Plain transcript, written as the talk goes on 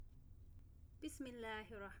بسم الله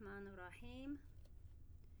الرحمن الرحيم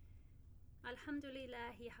الحمد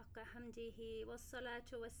لله حق حمده والصلاة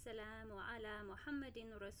والسلام على محمد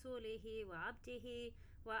رسوله وعبده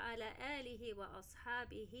وعلى آله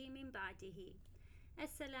وأصحابه من بعده.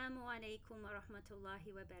 Assalamu alaikum wa rahmatullahi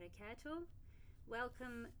wa barakatuh.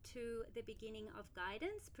 Welcome to the beginning of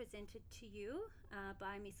guidance presented to you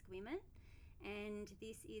by Miss Gwiman. And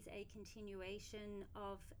this is a continuation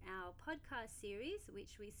of our podcast series,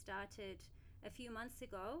 which we started a few months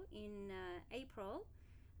ago in April,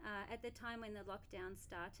 at the time when the lockdown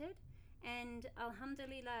started. And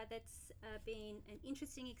alhamdulillah, that's been an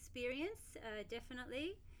interesting experience,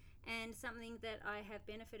 definitely, and something that I have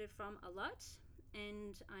benefited from a lot.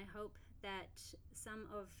 And I hope that some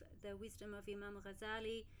of the wisdom of Imam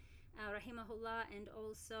Ghazali, rahimahullah, and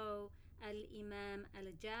also Al-Imam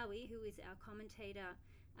Al-Jawi, who is our commentator,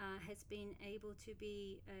 has been able to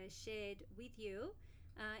be shared with you,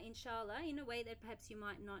 inshallah, in a way that perhaps you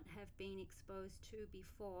might not have been exposed to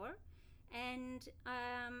before. And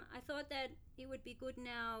I thought that it would be good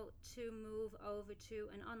now to move over to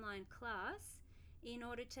an online class in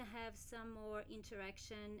order to have some more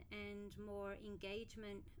interaction and more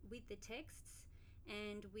engagement with the texts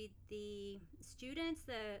and with the students,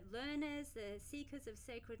 the learners, the seekers of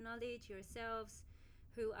sacred knowledge, yourselves,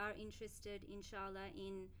 who are interested, inshallah,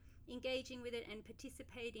 in engaging with it and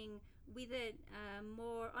participating with it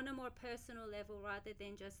more on a more personal level rather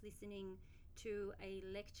than just listening to a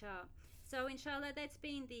lecture. So inshallah, that's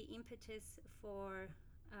been the impetus for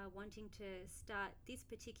wanting to start this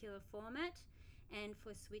particular format and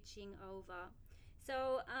for switching over.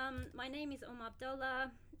 So my name is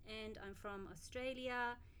Abdullah, and I'm from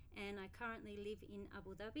Australia, and I currently live in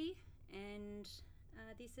Abu Dhabi, and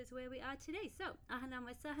this is where we are today. So ahlan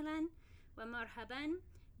wa sahlan wa marhaban,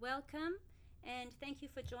 welcome, and thank you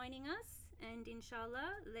for joining us. And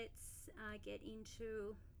inshallah, let's get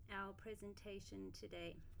into our presentation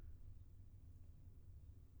today.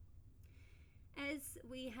 As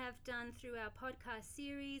we have done through our podcast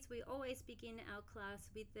series, we always begin our class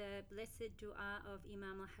with the blessed dua of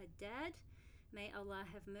Imam al-Haddad. May Allah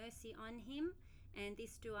have mercy on him. And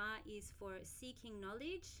this dua is for seeking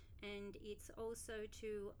knowledge, and it's also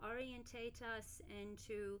to orientate us and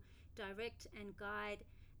to direct and guide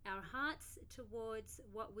our hearts towards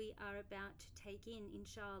what we are about to take in,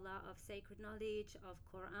 inshallah, of sacred knowledge, of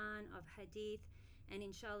Quran, of Hadith, and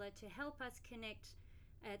inshallah to help us connect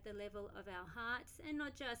at the level of our hearts, and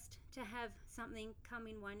not just to have something come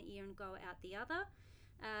in one ear and go out the other,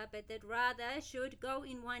 but that rather should go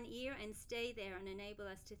in one ear and stay there and enable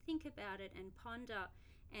us to think about it and ponder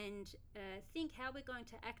and think how we're going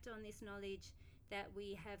to act on this knowledge that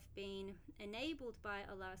we have been enabled by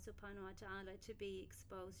Allah subhanahu wa ta'ala to be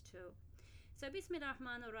exposed to. So Bismillah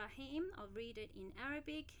ar-Rahman ar-Rahim, I'll read it in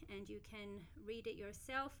Arabic, and you can read it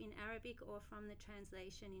yourself in Arabic or from the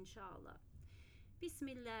translation, inshallah. بسم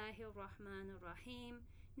الله الرحمن الرحيم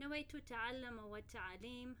نويت التعلم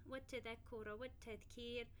والتعليم والتذكر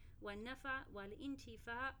والتذكير والنفع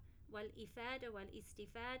والانتفاع والإفادة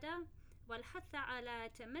والاستفادة والحث على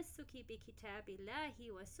تمسك بكتاب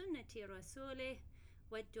الله وسنة رسوله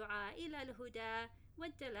والدعاء إلى الهدى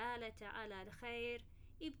والدلالة على الخير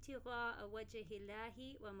ابتغاء وجه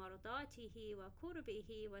الله ومرضاته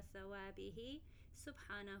وقربه وثوابه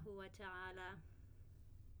سبحانه وتعالى.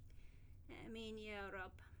 Ameen Ya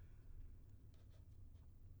Rab.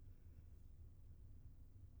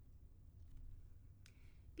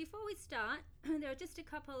 Before we start, there are just a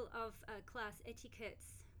couple of class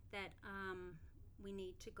etiquettes that we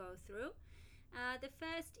need to go through. The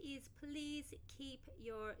first is, please keep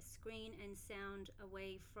your screen and sound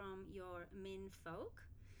away from your menfolk.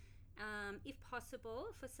 If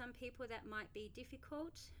possible, for some people that might be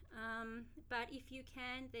difficult, but if you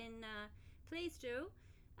can, then please do.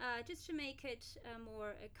 Just to make it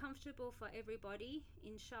more comfortable for everybody,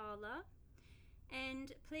 inshallah.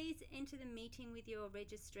 And please enter the meeting with your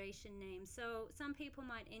registration name. So some people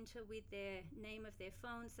might enter with their name of their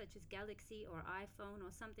phone, such as Galaxy or iPhone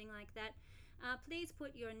or something like that. Please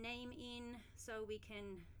put your name in so we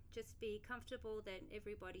can just be comfortable that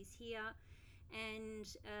everybody's here. And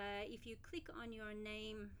if you click on your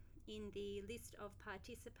name in the list of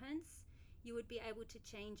participants, you would be able to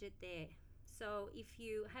change it there. So if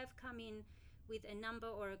you have come in with a number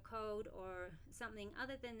or a code or something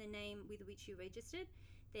other than the name with which you registered,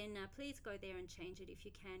 then please go there and change it if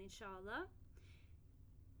you can, inshallah.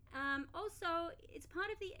 Also, it's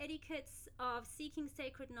part of the etiquettes of seeking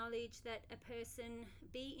sacred knowledge that a person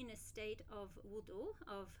be in a state of wudu,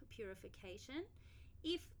 of purification,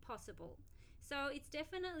 if possible. So it's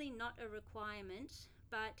definitely not a requirement,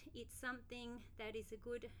 but it's something that is a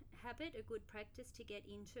good habit, a good practice to get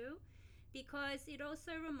into, because it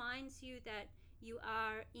also reminds you that you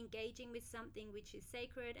are engaging with something which is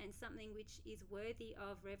sacred and something which is worthy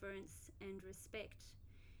of reverence and respect.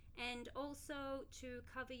 And also to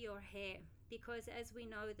cover your hair, because as we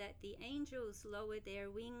know that the angels lower their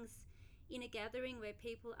wings in a gathering where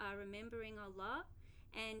people are remembering Allah,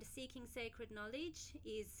 and seeking sacred knowledge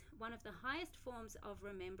is one of the highest forms of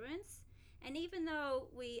remembrance. And even though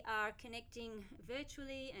we are connecting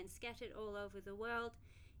virtually and scattered all over the world,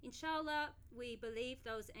 inshallah, we believe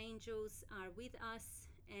those angels are with us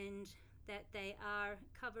and that they are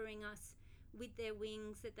covering us with their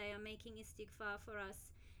wings, that they are making istighfar for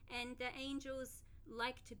us. And the angels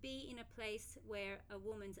like to be in a place where a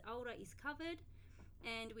woman's aura is covered.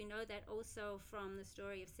 And we know that also from the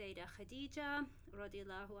story of Sayyidah Khadija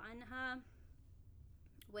radiallahu anha,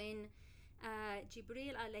 when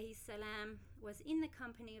Jibreel alayhi salam was in the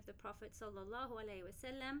company of the Prophet sallallahu alayhi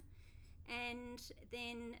wasallam, and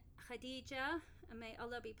then Khadija, may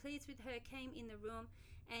Allah be pleased with her, came in the room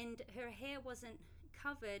and her hair wasn't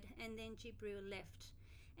covered, and then Jibreel left.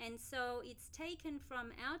 And so it's taken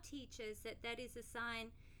from our teachers that that is a sign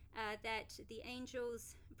that the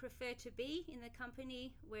angels prefer to be in the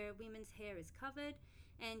company where women's hair is covered.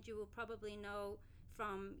 And you will probably know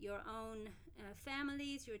from your own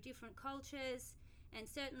families, your different cultures, and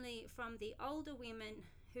certainly from the older women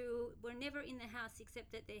who were never in the house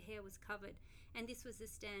except that their hair was covered, and this was a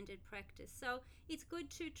standard practice. So it's good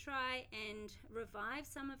to try and revive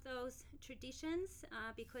some of those traditions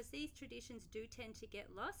because these traditions do tend to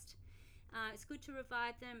get lost. It's good to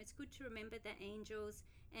revive them. It's good to remember the angels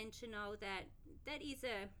and to know that that is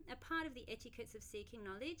a part of the etiquettes of seeking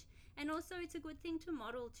knowledge. And also it's a good thing to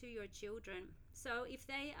model to your children. So if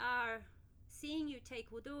they are seeing you take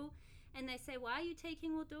wudu and they say, why are you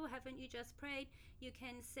taking wudu? Haven't you just prayed? You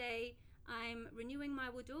can say, I'm renewing my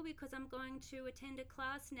wudu because I'm going to attend a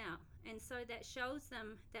class now. And so that shows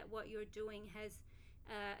them that what you're doing has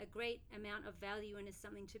a great amount of value and is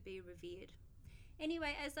something to be revered.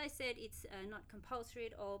 Anyway, as I said, it's not compulsory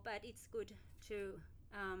at all, but it's good to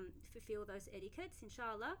fulfill those etiquettes,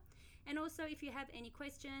 inshallah. And also, if you have any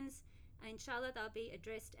questions, inshallah, they'll be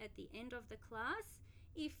addressed at the end of the class.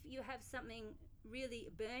 If you have something really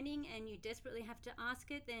burning and you desperately have to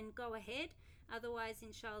ask it, then go ahead. Otherwise,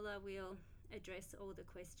 inshallah, we'll address all the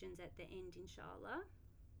questions at the end, inshallah.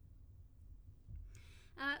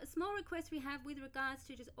 A small request we have with regards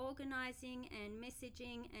to just organizing and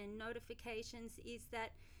messaging and notifications is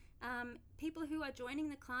that people who are joining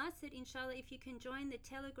the class, that inshallah, if you can join the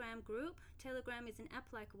Telegram group. Telegram is an app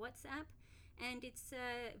like WhatsApp, and it's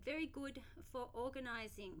very good for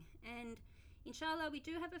organizing. And inshallah, we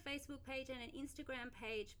do have a Facebook page and an Instagram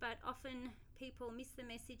page, but often people miss the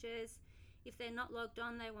messages. If they're not logged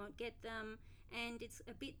on, they won't get them, and it's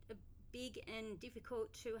a bit big and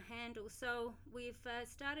difficult to handle. So we've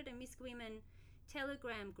started a Misk Women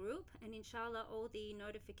Telegram group, and inshallah all the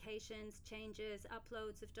notifications, changes,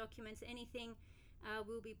 uploads of documents, anything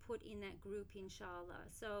will be put in that group, inshallah.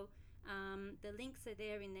 So the links are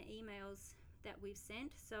there in the emails that we've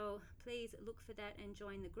sent, so please look for that and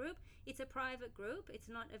join the group. It's a private group, it's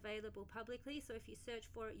not available publicly, so if you search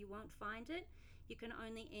for it you won't find it. You can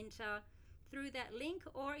only enter through that link,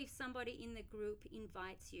 or if somebody in the group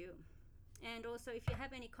invites you. And also, if you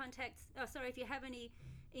have any if you have any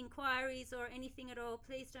inquiries or anything at all,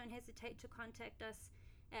 please don't hesitate to contact us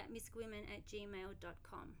at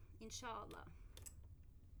miskwomen@gmail.com, inshallah.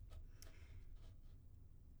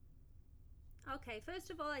 Okay, first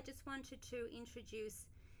of all, I just wanted to introduce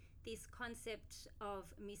this concept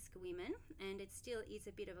of Misk Women, and it still is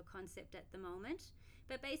a bit of a concept at the moment,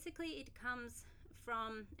 but basically it comes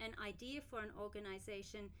from an idea for an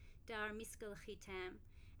organization, Dar Misk al-Khitam.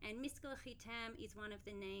 And Misk al-Khitam is one of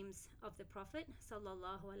the names of the Prophet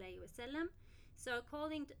sallallahu alaihi wasallam. So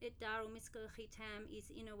calling it Dar Misk al-Khitam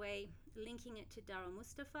is in a way linking it to Dar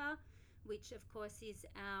al-Mustafa, which of course is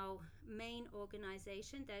our main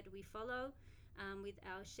organization that we follow with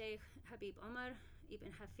our Sheikh Habib Omar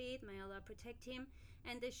Ibn Hafid, may Allah protect him,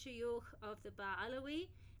 and the shuyukh of the Ba'alawi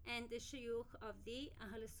and the shuyukh of the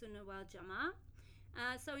Ahl Sunnah wal Jama'ah.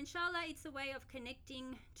 So inshallah, it's a way of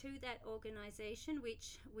connecting to that organization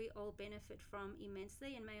which we all benefit from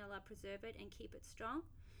immensely, and may Allah preserve it and keep it strong.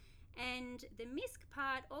 And the MISK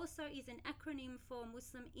part also is an acronym for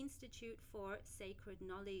Muslim Institute for Sacred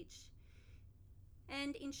Knowledge.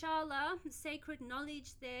 And inshallah, sacred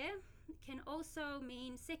knowledge there can also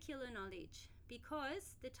mean secular knowledge,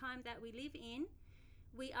 because the time that we live in,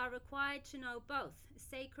 we are required to know both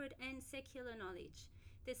sacred and secular knowledge.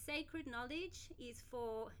 The sacred knowledge is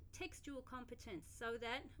for textual competence, so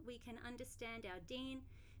that we can understand our deen,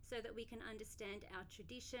 so that we can understand our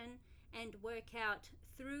tradition and work out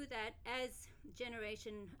through that, as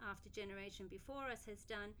generation after generation before us has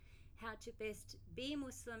done, how to best be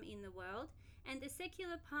Muslim in the world. And the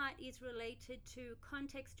secular part is related to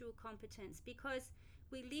contextual competence, because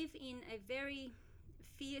we live in a very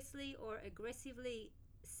fiercely or aggressively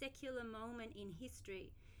secular moment in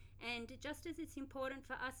history. And just as it's important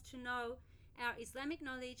for us to know our Islamic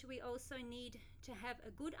knowledge, we also need to have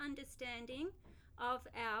a good understanding of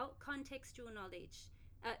our contextual knowledge,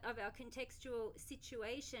 of our contextual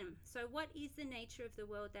situation. So what is the nature of the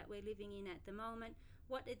world that we're living in at the moment?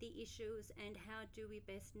 What are the issues, and how do we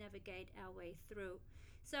best navigate our way through?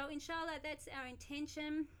 So inshallah, that's our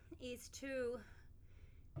intention, is to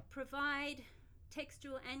provide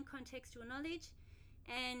textual and contextual knowledge.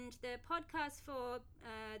 And the podcast for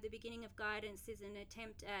the beginning of guidance is an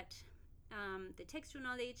attempt at the textual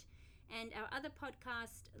knowledge, and our other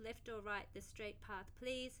podcast, Left or Right, the Straight Path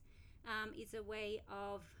Please, is a way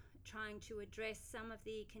of trying to address some of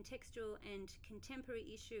the contextual and contemporary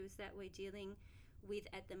issues that we're dealing with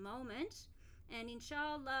at the moment. And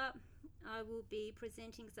inshallah, I will be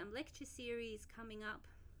presenting some lecture series coming up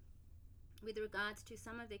with regards to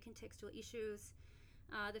some of the contextual issues.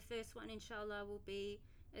 The first one, inshallah, will be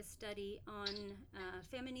a study on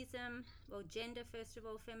feminism, or gender, first of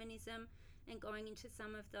all, feminism, and going into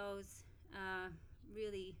some of those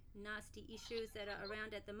really nasty issues that are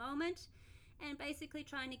around at the moment, and basically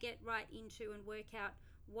trying to get right into and work out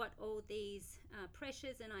what all these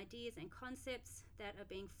pressures and ideas and concepts that are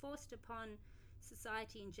being forced upon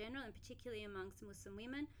society in general, and particularly amongst Muslim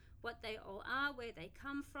women, what they all are, where they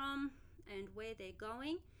come from, and where they're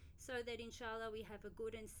going, so that inshallah we have a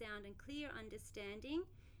good and sound and clear understanding,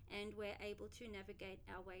 and we're able to navigate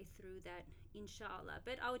our way through that, inshallah.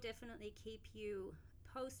 But I'll definitely keep you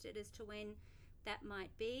posted as to when that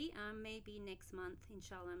might be. Maybe next month,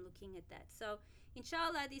 inshallah, I'm looking at that. So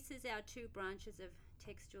inshallah, this is our two branches of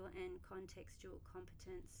textual and contextual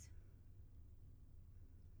competence.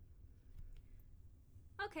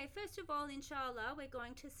 Okay, first of all, inshallah, we're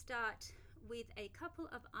going to start with a couple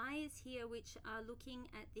of ayahs here which are looking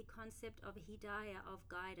at the concept of hidayah, of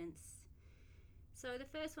guidance. So the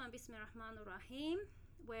first one, Bismillah ar-Rahman ar-Rahim,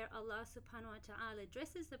 where Allah subhanahu wa ta'ala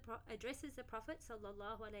addresses the Prophet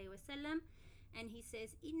sallallahu alayhi wa sallam, and he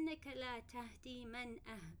says, إِنَّكَ لَا تَهْدِي مَنْ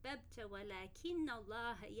أَحْبَبْتَ وَلَكِنَّ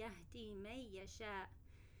اللَّهَ يَهْدِي مَنْ يَشَاءُ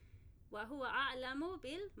وَهُوَ أَعْلَمُ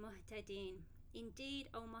بِالْمُهْتَدِينَ. Indeed,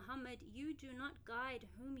 O Muhammad, you do not guide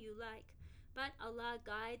whom you like, but Allah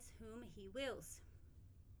guides whom He wills,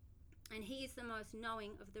 and He is the most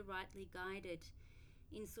knowing of the rightly guided.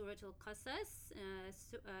 In Surah Al-Qasas,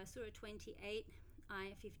 Surah 28,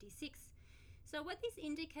 Ayah 56. So what this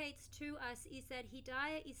indicates to us is that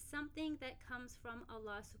hidayah is something that comes from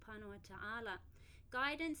Allah subhanahu wa ta'ala.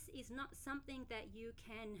 Guidance is not something that you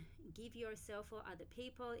can give yourself or other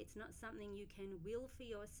people. It's not something you can will for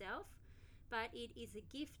yourself, but it is a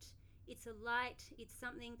gift. It's a light. It's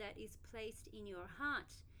something that is placed in your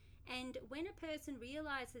heart. And when a person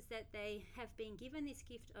realizes that they have been given this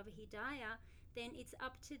gift of hidayah, then it's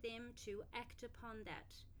up to them to act upon that.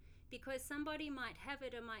 Because somebody might have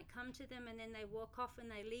it or might come to them and then they walk off and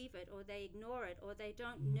they leave it, or they ignore it, or they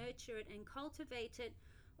don't nurture it and cultivate it,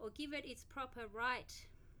 or give it its proper right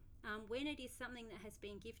when it is something that has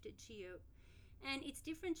been gifted to you. And it's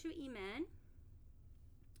different to Iman.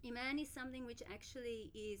 Iman is something which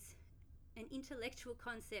actually is an intellectual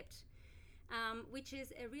concept, which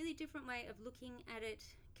is a really different way of looking at it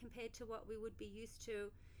compared to what we would be used to,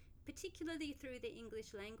 particularly through the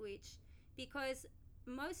English language, because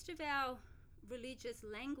most of our religious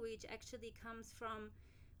language actually comes from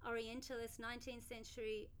Orientalists, 19th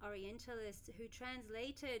century Orientalists, who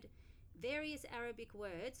translated various Arabic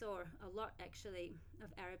words, or a lot actually of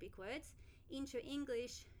Arabic words, into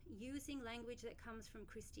English using language that comes from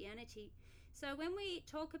Christianity. So when we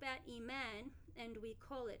talk about Iman and we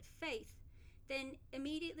call it faith, then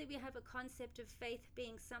immediately we have a concept of faith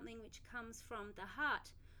being something which comes from the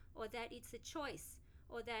heart, or that it's a choice,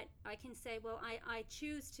 or that I can say, well, I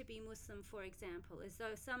choose to be Muslim, for example, as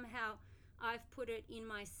though somehow I've put it in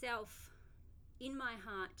myself, in my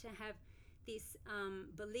heart, to have this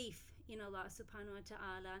belief in Allah subhanahu wa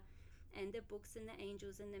ta'ala and the books and the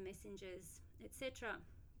angels and the messengers, etc.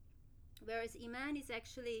 Whereas Iman is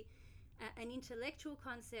actually an intellectual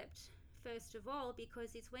concept, first of all,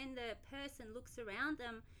 because it's when the person looks around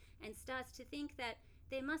them and starts to think that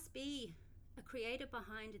there must be a creator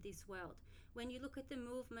behind this world. When you look at the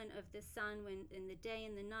movement of the sun and the day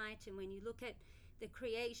and the night, and when you look at the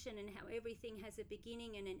creation and how everything has a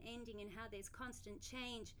beginning and an ending and how there's constant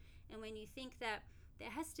change. And when you think that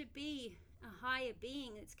there has to be a higher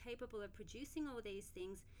being that's capable of producing all these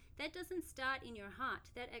things, that doesn't start in your heart.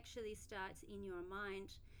 That actually starts in your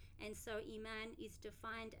mind. And so Iman is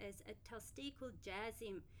defined as a tasdiqul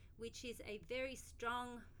jazim, which is a very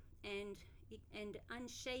strong and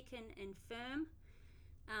unshaken and firm.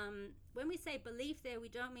 When we say belief there, we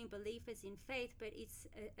don't mean belief as in faith, but it's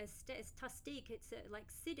tasdiq, it's like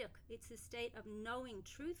sidq, it's a state of knowing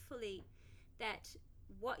truthfully that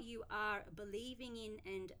what you are believing in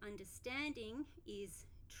and understanding is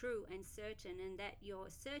true and certain, and that your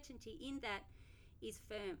certainty in that is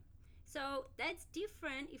firm. So that's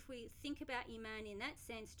different if we think about Iman in that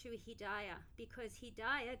sense to Hidayah, because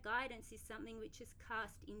Hidayah, guidance, is something which is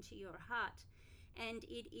cast into your heart, and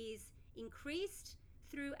it is increased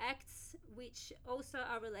through acts which also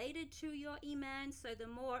are related to your Iman. So the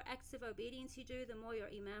more acts of obedience you do, the more your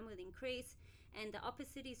Iman will increase. And the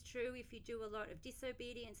opposite is true. If you do a lot of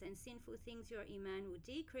disobedience and sinful things, your Iman will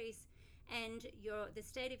decrease, and the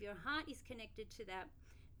state of your heart is connected to that.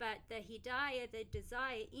 But the Hidayah, the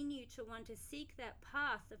desire in you to want to seek that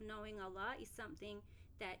path of knowing Allah, is something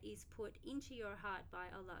that is put into your heart by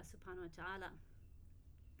Allah subhanahu wa ta'ala.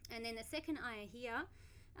 And then the second ayah here,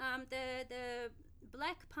 the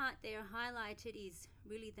black part there highlighted is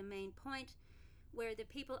really the main point, where the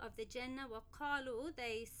people of the Jannah, وَقَالُوا,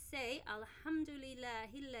 they say,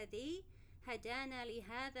 Alhamdulillahi alladhi hadana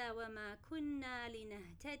lihada wa ma kunna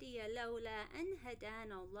linahtadiya lawla an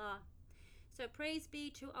hadana Allah. So praise be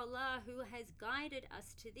to Allah who has guided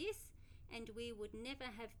us to this, and we would never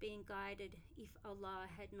have been guided if Allah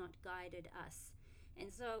had not guided us.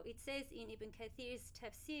 And so it says in Ibn Kathir's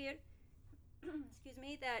tafsir, excuse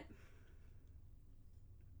me, that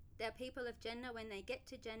the people of Jannah, when they get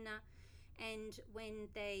to Jannah and when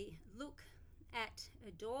they look at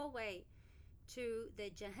a doorway to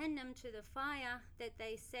the Jahannam, to the fire, that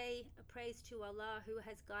they say praise to Allah who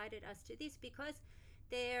has guided us to this, because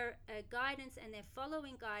their guidance and their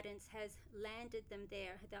following guidance has landed them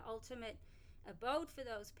there. The ultimate abode for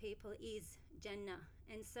those people is Jannah.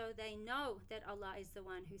 And so they know that Allah is the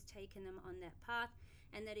one who's taken them on that path,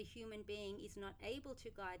 and that a human being is not able to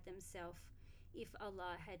guide themselves if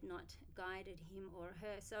Allah had not guided him or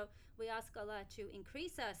her. So we ask Allah to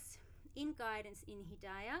increase us in guidance, in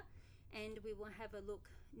Hidayah, and we will have a look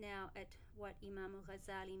now at what Imam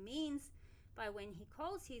al-Ghazali means by when he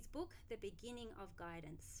calls his book The Beginning of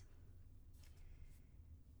Guidance.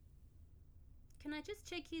 Can I just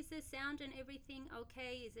check, is the sound and everything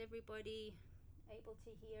okay? Is everybody able to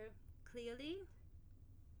hear clearly?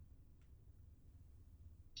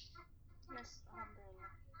 Yes, alhamdulillah.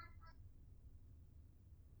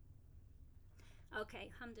 Okay,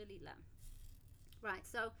 alhamdulillah. Right,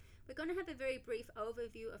 so we're going to have a very brief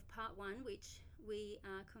overview of part 1, which we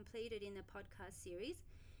completed in the podcast series.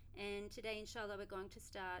 And today, inshallah, we're going to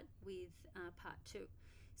start with part 2.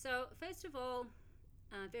 So first of all,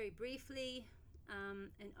 very briefly,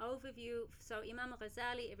 an overview. So Imam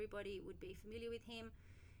al-Ghazali, everybody would be familiar with him.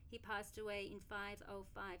 He passed away in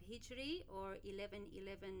 505 Hijri, or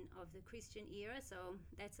 1111 of the Christian era, so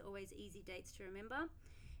that's always easy dates to remember.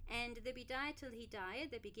 And the Bidayat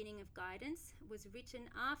al-Hidayah, the beginning of guidance, was written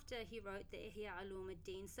after he wrote the Ihya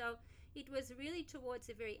Ulumuddin. So it was really towards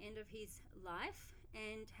the very end of his life.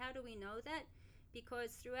 And how do we know that?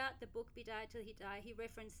 Because throughout the book Bidayat al-Hidayah, he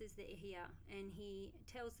references the Ihya, and he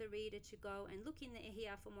tells the reader to go and look in the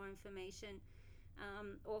Ihya for more information,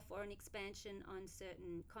 or for an expansion on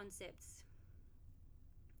certain concepts.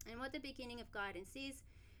 And what the beginning of guidance is,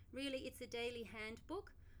 really it's a daily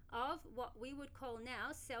handbook of what we would call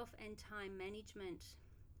now self and time management.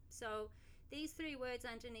 So these 3 words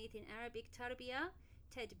underneath in Arabic, tarbiyah,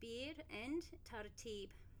 tadbir, and tartib.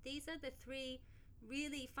 These are the 3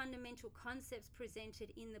 really fundamental concepts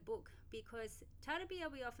presented in the book, because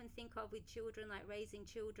tarbiyah we often think of with children, like raising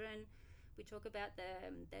children. We talk about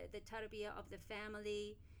the tarbiyah of the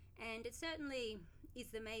family, and it certainly is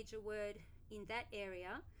the major word in that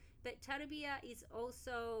area. But tarbiyah is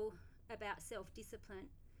also about self-discipline.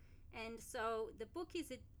 And so the book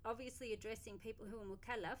is obviously addressing people who are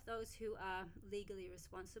mukallaf, those who are legally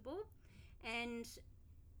responsible. And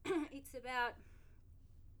it's about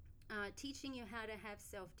teaching you how to have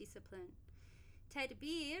self-discipline.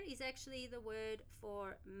 Tadbir is actually the word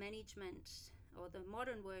for management, or the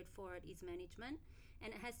modern word for it is management,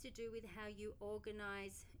 and it has to do with how you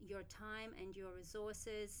organize your time and your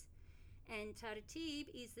resources. And tartib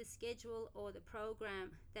is the schedule or the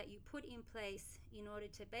program that you put in place in order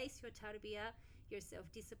to base your tarbiyah, your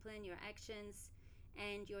self-discipline, your actions,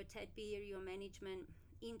 and your tadbir, your management,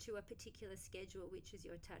 into a particular schedule, which is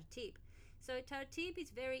your tartib. So tartib is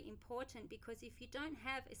very important, because if you don't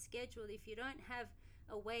have a schedule, if you don't have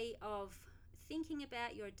a way of thinking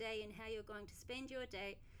about your day and how you're going to spend your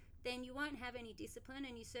day, then you won't have any discipline,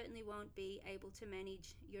 and you certainly won't be able to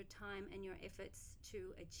manage your time and your efforts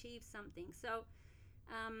to achieve something. So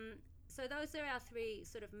those are our three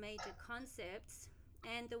sort of major concepts.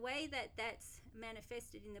 And the way that that's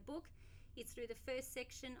manifested in the book is through the first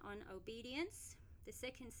section on obedience, the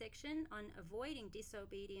second section on avoiding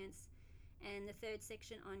disobedience, and the third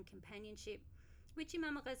section on companionship, which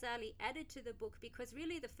Imam Ghazali added to the book because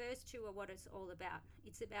really the first two are what it's all about.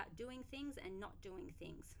 It's about doing things and not doing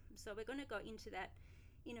things. So we're going to go into that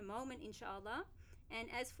in a moment, inshallah. And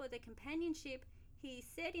as for the companionship, he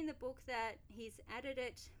said in the book that he's added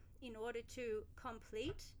it in order to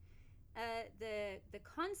complete the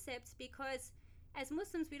concepts, because as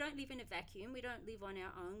Muslims we don't live in a vacuum, we don't live on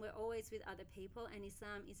our own, we're always with other people, and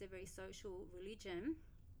Islam is a very social religion.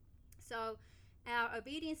 So our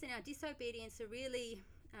obedience and our disobedience are really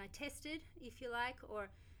tested, if you like, or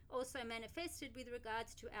also manifested with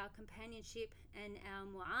regards to our companionship and our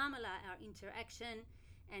mu'amala, our interaction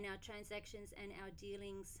and our transactions and our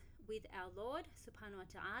dealings with our Lord subhanahu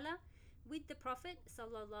wa ta'ala, with the Prophet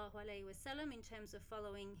sallallahu alaihi wasallam in terms of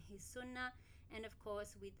following his sunnah, and of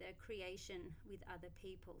course with the creation with other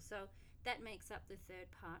people. So that makes up the third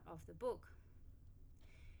part of the book.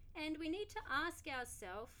 And we need to ask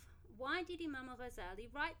ourselves, why did Imam Ghazali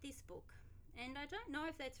write this book? And I don't know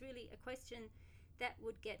if that's really a question that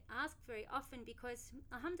would get asked very often, because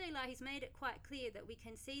alhamdulillah he's made it quite clear that we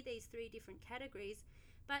can see these three different categories.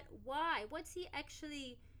 But why? What's he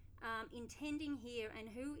actually intending here, and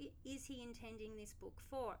who is he intending this book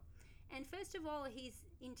for? And first of all, he's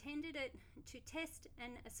intended it to test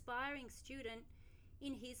an aspiring student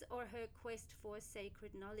in his or her quest for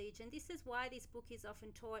sacred knowledge. And this is why this book is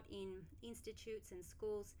often taught in institutes and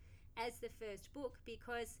schools as the first book,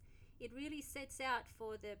 because it really sets out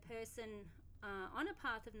for the person on a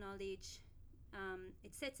path of knowledge.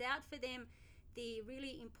 It sets out for them the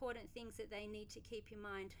really important things that they need to keep in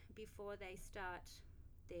mind before they start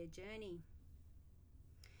their journey.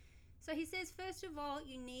 So he says, first of all,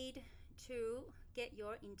 you need to get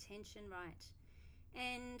your intention right.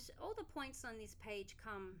 And all the points on this page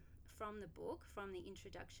come from the book, from the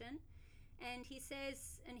introduction. And he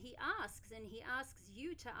says, and he asks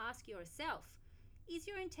you to ask yourself, is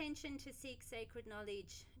your intention to seek sacred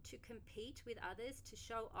knowledge to compete with others, to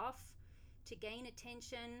show off, to gain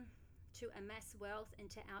attention, to amass wealth and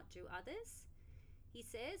to outdo others? He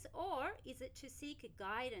says, or is it to seek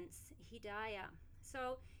guidance, hidayah?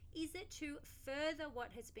 So is it to further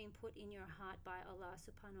what has been put in your heart by Allah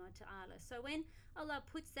subhanahu wa ta'ala? So when Allah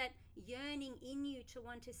puts that yearning in you to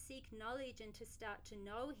want to seek knowledge and to start to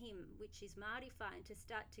know him, which is ma'rifah, and to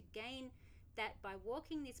start to gain that by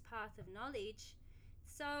walking this path of knowledge,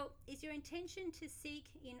 so is your intention to seek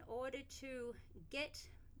in order to get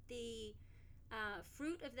the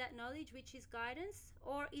fruit of that knowledge, which is guidance,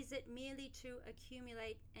 or is it merely to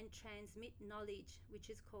accumulate and transmit knowledge, which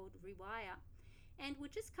is called riwayah? And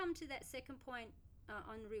we'll just come to that second point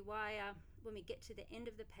on riwayah when we get to the end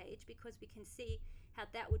of the page, because we can see how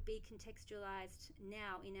that would be contextualized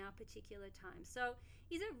now in our particular time. So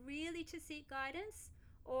is it really to seek guidance,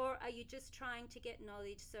 or are you just trying to get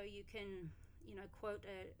knowledge so you can, quote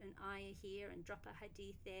an ayah here and drop a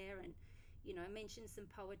hadith there and, mention some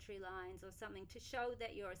poetry lines or something to show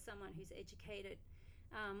that you're someone who's educated,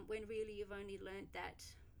 when really you've only learned that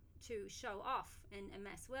to show off and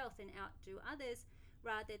amass wealth and outdo others,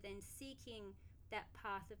 rather than seeking that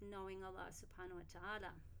path of knowing Allah subhanahu wa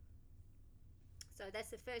ta'ala. So that's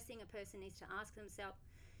the first thing a person needs to ask themselves.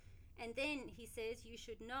 And then he says you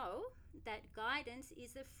should know that guidance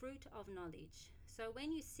is a fruit of knowledge. So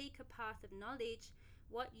when you seek a path of knowledge,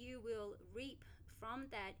 what you will reap from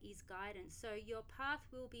that is guidance. So your path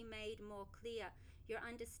will be made more clear, your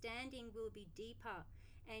understanding will be deeper,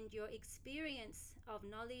 and your experience of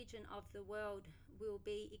knowledge and of the world will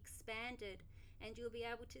be expanded, and you'll be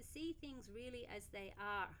able to see things really as they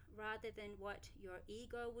are, rather than what your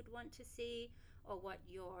ego would want to see, or what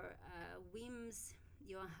your whims,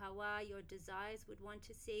 your hawa, your desires would want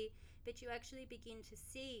to see. But you actually begin to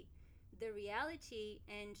see the reality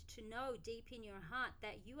and to know deep in your heart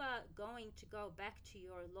that you are going to go back to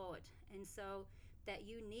your Lord, and so that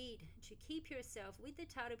you need to keep yourself with the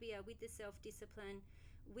tarbiyah, with the self-discipline,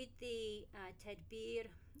 with the tadbir,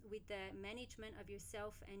 with the management of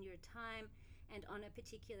yourself and your time, and on a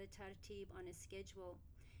particular tartib, on a schedule.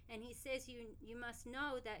 And he says you must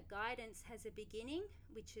know that guidance has a beginning,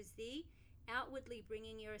 which is the outwardly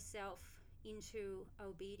bringing yourself into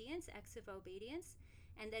obedience, acts of obedience,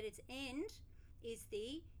 and that its end is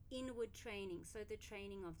the inward training, so the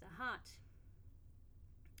training of the heart.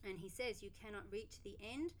 And he says you cannot reach the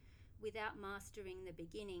end without mastering the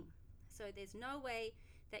beginning. So there's no way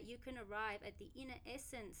that you can arrive at the inner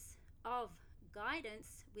essence of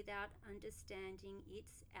guidance without understanding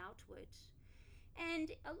its outward.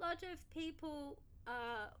 And a lot of people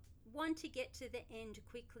want to get to the end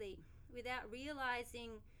quickly without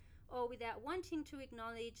realizing or without wanting to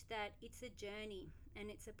acknowledge that it's a journey and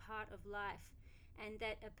it's a part of life, and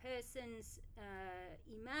that a person's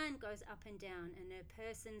iman goes up and down, and a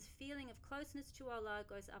person's feeling of closeness to Allah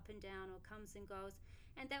goes up and down or comes and goes,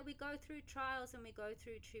 and that we go through trials and we go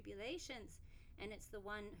through tribulations, and it's the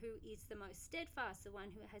one who is the most steadfast, the one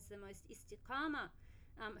who has the most istiqamah,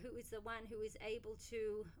 who is the one who is able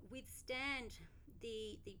to withstand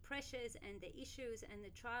the pressures and the issues and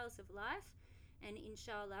the trials of life, and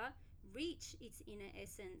inshallah reach its inner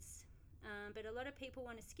essence. But a lot of people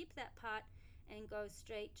want to skip that part and go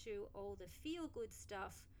straight to all the feel-good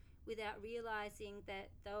stuff without realizing that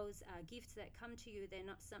those are gifts that come to you. They're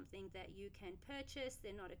not something that you can purchase,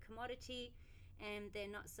 they're not a commodity, and they're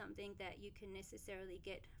not something that you can necessarily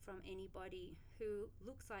get from anybody who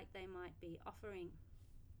looks like they might be offering.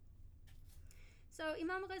 So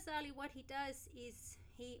Imam Ghazali, what he does is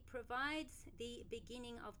he provides the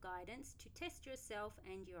beginning of guidance to test yourself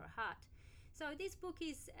and your heart. So this book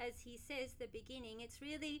is, as he says, the beginning. It's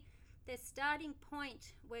really the starting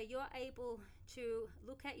point where you're able to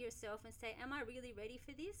look at yourself and say, am I really ready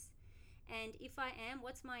for this? And if I am,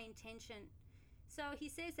 what's my intention? So he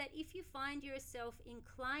says that if you find yourself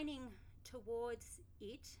inclining towards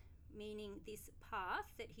it, meaning this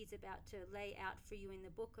path that he's about to lay out for you in the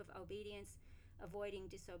book of obedience, avoiding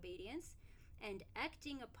disobedience, and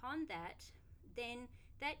acting upon that, then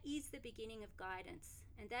that is the beginning of guidance.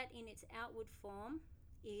 And that in its outward form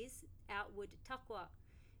is outward taqwa,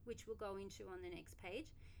 which we'll go into on the next page.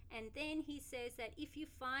 And then he says that if you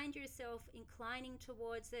find yourself inclining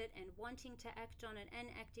towards it and wanting to act on it and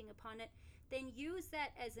acting upon it, then use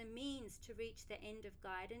that as a means to reach the end of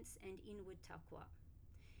guidance and inward taqwa.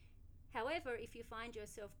 However, if you find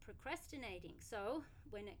yourself procrastinating, so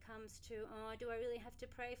when it comes to, oh, do I really have to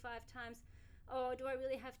pray 5 times? Oh, do I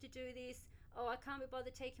really have to do this? Oh, I can't be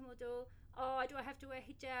bothered taking wudu. Oh, do I have to wear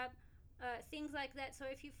hijab? Things like that. So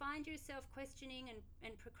if you find yourself questioning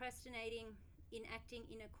and procrastinating in acting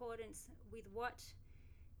in accordance with what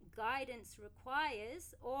guidance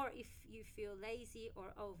requires, or if you feel lazy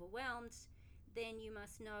or overwhelmed, then you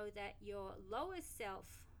must know that your lower self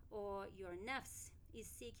or your nafs is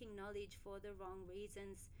seeking knowledge for the wrong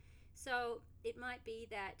reasons. So it might be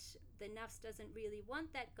that the nafs doesn't really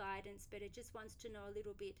want that guidance, but it just wants to know a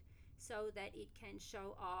little bit so that it can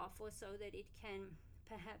show off, or so that it can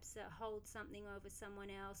perhaps hold something over someone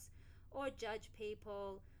else, or judge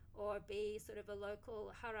people, or be sort of a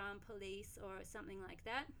local haram police or something like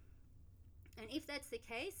that. And if that's the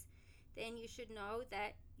case, then you should know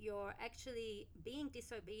that you're actually being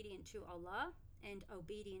disobedient to Allah and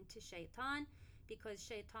obedient to shaitan, because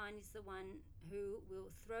shaitan is the one who will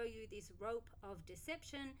throw you this rope of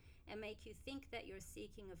deception and make you think that your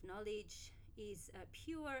seeking of knowledge is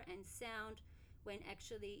pure and sound, when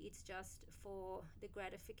actually it's just for the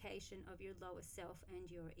gratification of your lower self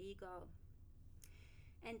and your ego.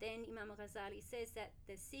 And then Imam Ghazali says that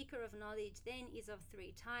the seeker of knowledge then is of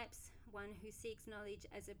 3 types. One who seeks knowledge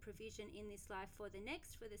as a provision in this life for the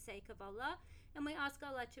next, for the sake of Allah, and we ask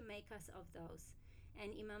Allah to make us of those.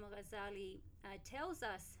 And Imam Ghazali tells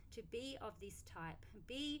us to be of this type.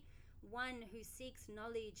 Be one who seeks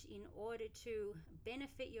knowledge in order to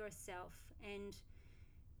benefit yourself and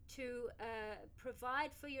to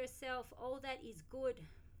provide for yourself all that is good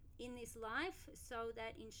in this life, so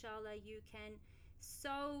that inshallah you can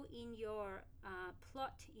sow in your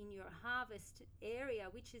plot, in your harvest area,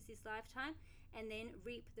 which is this lifetime, and then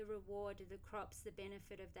reap the reward, the crops, the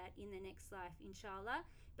benefit of that in the next life, inshallah,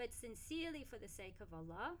 but sincerely for the sake of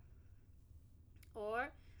Allah.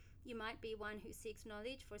 Or you might be one who seeks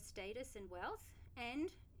knowledge for status and wealth, and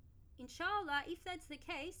inshallah, if that's the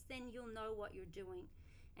case, then you'll know what you're doing.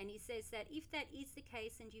 And he says that if that is the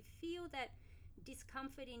case and you feel that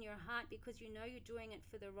discomfort in your heart because you know you're doing it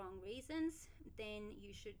for the wrong reasons, then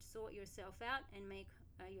you should sort yourself out and make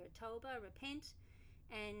your tawbah, repent,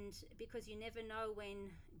 and because you never know when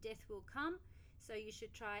death will come, so you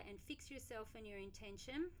should try and fix yourself and your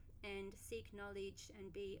intention and seek knowledge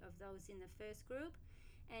and be of those in the first group.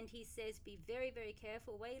 And he says, be very, very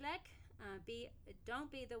careful, waylak,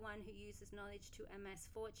 don't be the one who uses knowledge to amass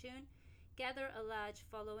fortune. Gather a large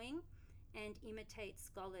following and imitate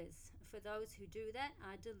scholars, for those who do that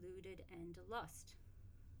are deluded and lost.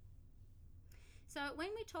 So when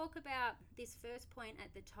we talk about this first point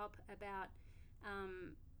at the top about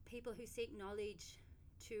people who seek knowledge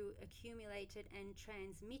to accumulate it and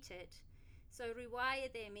transmit it, so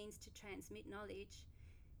riwaya there means to transmit knowledge,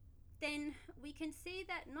 then we can see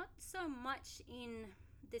that not so much in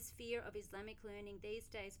the sphere of Islamic learning these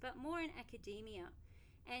days, but more in academia.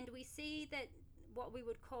 And we see that what we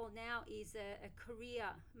would call now is a career,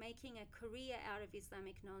 making a career out of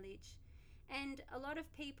Islamic knowledge. And a lot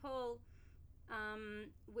of people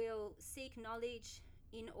will seek knowledge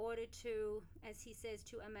in order to, as he says,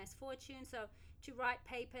 to amass fortune, so to write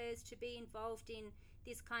papers, to be involved in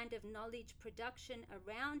this kind of knowledge production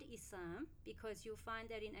around Islam, because you'll find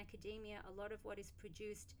that in academia a lot of what is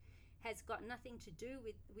produced has got nothing to do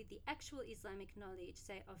with the actual Islamic knowledge,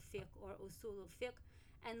 say of fiqh or usul al fiqh,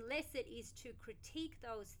 unless it is to critique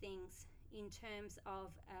those things in terms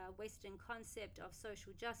of a Western concept of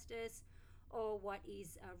social justice, or what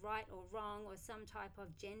is right or wrong, or some type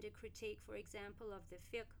of gender critique, for example, of the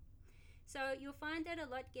fiqh. So you'll find that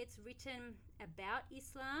a lot gets written about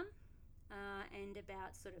Islam and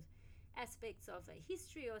about sort of aspects of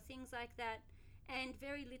history or things like that, and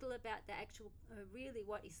very little about the actual, really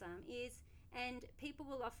what Islam is. And people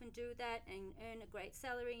will often do that and earn a great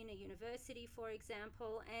salary in a university, for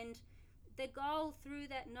example, and the goal through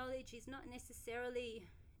that knowledge is not necessarily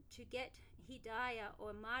to get hidayah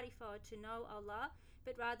or marifah, to know Allah,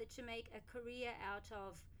 but rather to make a career out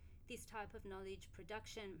of this type of knowledge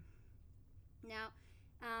production. Now,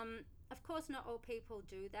 of course, not all people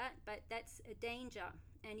do that, but that's a danger.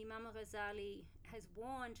 And Imam Ghazali has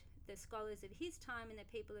warned the scholars of his time and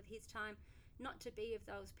the people of his time not to be of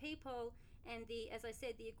those people. And as I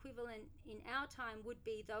said, the equivalent in our time would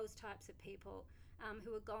be those types of people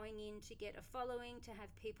who are going in to get a following, to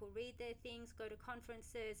have people read their things, go to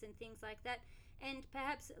conferences and things like that, and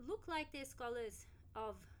perhaps look like they're scholars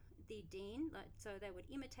of the deen, so they would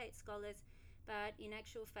imitate scholars, but in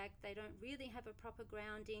actual fact they don't really have a proper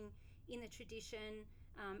grounding in the tradition.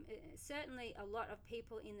 Certainly a lot of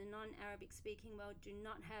people in the non-Arabic speaking world do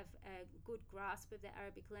not have a good grasp of the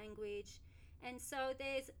Arabic language, and so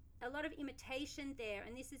there's a lot of imitation there,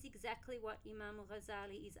 and this is exactly what Imam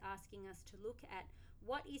Ghazali is asking us to look at.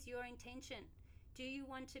 What is your intention? Do you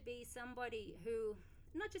want to be somebody who,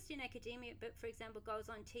 not just in academia, but for example goes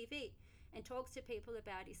on TV and talks to people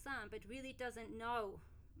about Islam, but really doesn't know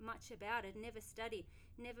much about it, never studied,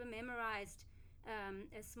 never memorized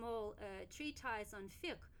a small treatise on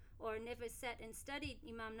fiqh, or never sat and studied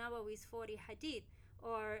Imam Nawawi's 40 hadith,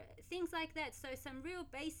 or things like that? So some real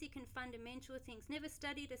basic and fundamental things. Never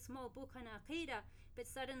studied a small book on Aqidah, but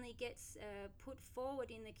suddenly gets put forward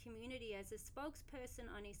in the community as a spokesperson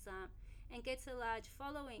on Islam and gets a large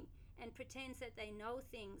following and pretends that they know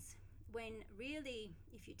things, when really,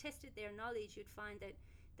 if you tested their knowledge, you'd find that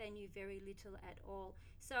they knew very little at all.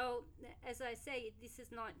 So, as I say, this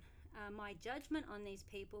is not my judgment on these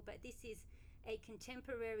people, but this is a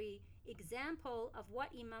contemporary example of what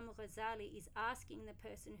Imam Ghazali is asking the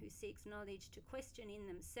person who seeks knowledge to question in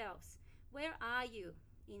themselves. Where are you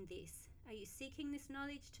in this? Are you seeking this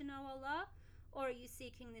knowledge to know Allah, or are you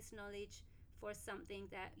seeking this knowledge for something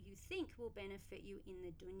that you think will benefit you in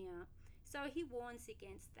the dunya? So he warns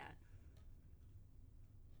against that.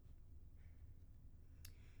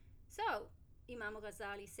 So Imam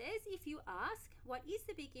Ghazali says, if you ask, what is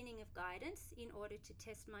the beginning of guidance in order to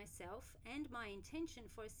test myself and my intention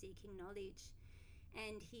for seeking knowledge?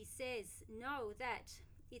 And he says, know that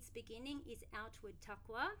its beginning is outward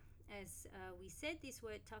taqwa, as we said, this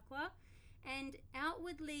word taqwa. And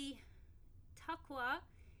outwardly, taqwa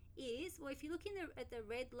is, well, if you look at the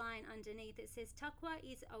red line underneath, it says taqwa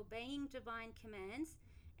is obeying divine commands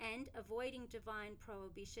and avoiding divine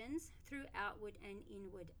prohibitions through outward and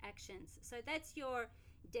inward actions. So that's your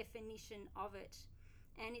definition of it.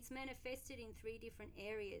 And it's manifested in 3 different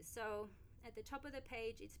areas. So at the top of the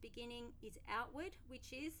page, its beginning is outward,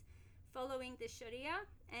 which is following the Sharia,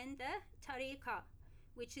 and the tariqah,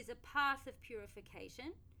 which is a path of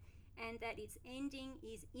purification, and that its ending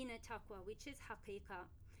is inner taqwa, which is haqiqah.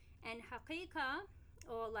 And haqiqah,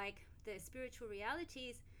 or like the spiritual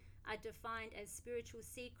realities, are defined as spiritual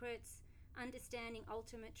secrets, understanding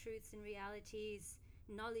ultimate truths and realities,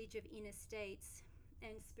 knowledge of inner states,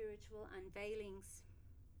 and spiritual unveilings.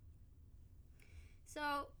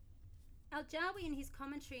 So Al-Jawi, in his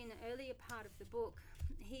commentary in the earlier part of the book,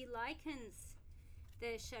 he likens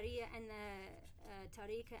the Sharia and the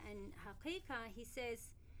Tariqah and Haqiqah. He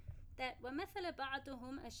says that وَمَثَلَ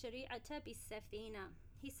بَعْضُهُمْ الشَّرِيعَةَ بِالسَّفِينَةِ.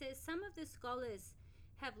 He says some of the scholars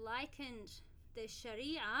have likened the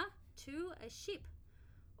Sharia to a ship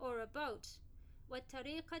or a boat,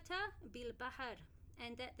 وَالتَّرِيقَةَ بِالْبَحَرِ,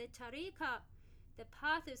 and that the Tariqah the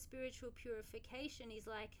path of spiritual purification is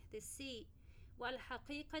like the sea. Wal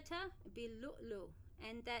haqiqata bil lu'lu,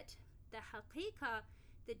 and that the haqiqa,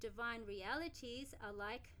 the divine realities, are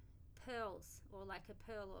like pearls, or like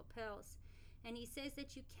a pearl or pearls. And he says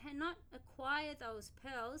that you cannot acquire those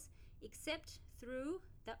pearls except through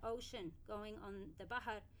the ocean, going on the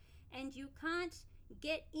Bahar. And you can't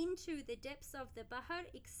get into the depths of the Bahar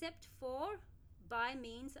except for by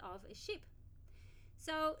means of a ship.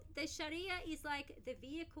 So the Sharia is like the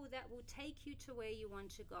vehicle that will take you to where you want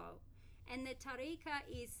to go. And the Tariqah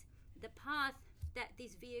is the path that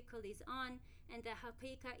this vehicle is on, and the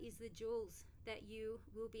Haqiqah is the jewels that you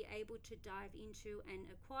will be able to dive into and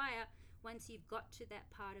acquire once you've got to that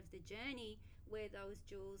part of the journey where those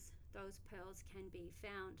jewels, those pearls can be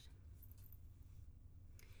found.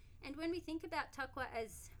 And when we think about taqwa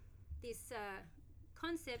as this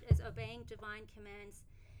concept as obeying divine commands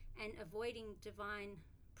and avoiding divine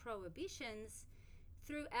prohibitions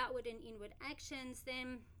through outward and inward actions,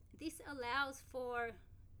 then this allows for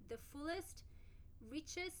the fullest,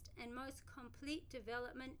 richest, and most complete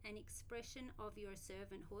development and expression of your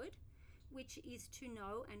servanthood, which is to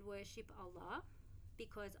know and worship Allah,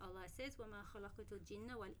 because Allah says, وَمَا خَلَقْتُ الْجِنَّ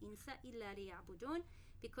وَالْإِنسَ إِلَّا لِيَعْبُدُونَ,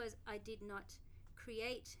 because I did not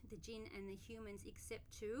create the jinn and the humans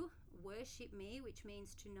except to worship me, which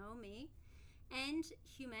means to know me, and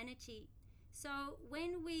humanity. So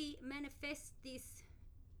when we manifest this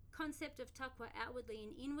concept of taqwa outwardly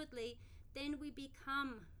and inwardly, then we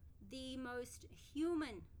become the most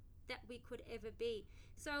human that we could ever be.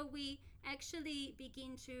 So we actually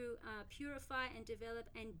begin to purify and develop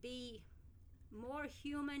and be more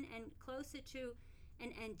human and closer to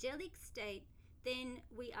an angelic state than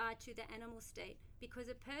we are to the animal state. Because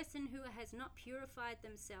a person who has not purified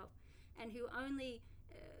themselves and who only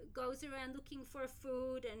goes around looking for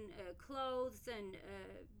food and clothes and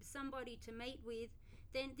somebody to mate with,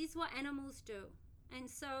 then this is what animals do. And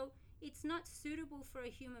so it's not suitable for a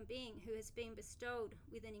human being who has been bestowed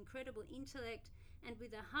with an incredible intellect and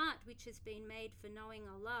with a heart which has been made for knowing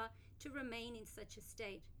Allah to remain in such a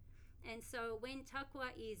state. And so when taqwa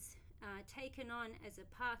is taken on as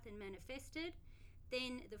a path and manifested,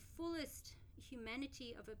 then the fullest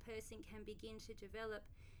humanity of a person can begin to develop,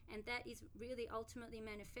 and that is really ultimately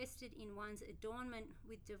manifested in one's adornment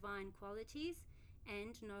with divine qualities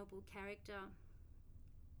and noble character.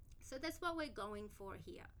 So that's what we're going for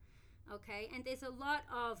here. Okay, and there's a lot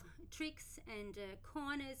of tricks and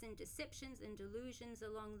corners and deceptions and delusions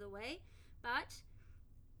along the way, but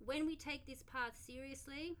when we take this path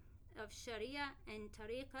seriously of Sharia and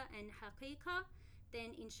Tariqah and Haqiqah,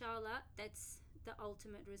 then inshallah that's the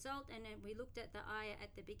ultimate result. And then we looked at the ayah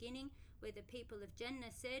at the beginning where the people of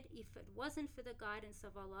Jannah said, if it wasn't for the guidance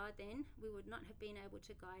of Allah, then we would not have been able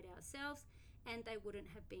to guide ourselves and they wouldn't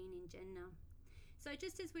have been in Jannah. So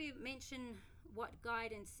just as we mentioned what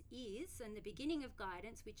guidance is, and the beginning of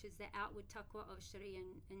guidance, which is the outward taqwa of Sharia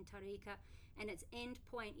and Tariqah, and its end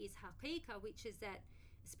point is Haqiqah, which is that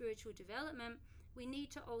spiritual development, we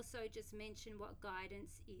need to also just mention what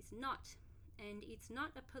guidance is not. And it's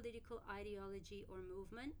not a political ideology or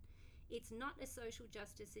movement, it's not a social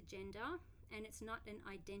justice agenda, and it's not an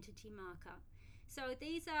identity marker. So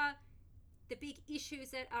these are the big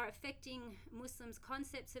issues that are affecting Muslims'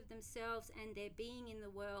 concepts of themselves and their being in the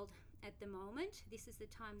world at the moment. This is the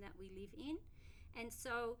time that we live in. And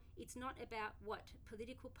so it's not about what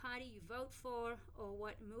political party you vote for or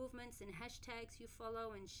what movements and hashtags you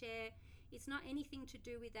follow and share. It's not anything to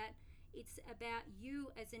do with that. It's about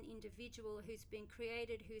you as an individual who's been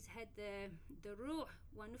created, who's had the ruh,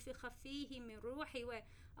 وَنُفِخَ فِيهِ مِن رُوحِ, where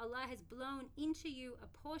Allah has blown into you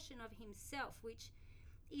a portion of Himself, which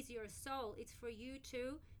is your soul. It's for you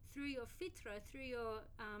to, through your fitra, through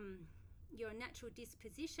your natural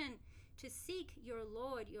disposition, to seek your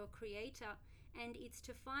Lord, your Creator, and it's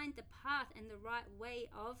to find the path and the right way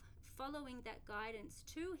of following that guidance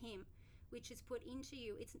to Him, which is put into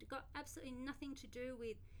you. It's got absolutely nothing to do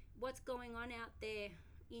with what's going on out there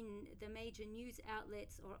in the major news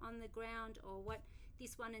outlets or on the ground, or what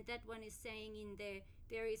this one and that one is saying in their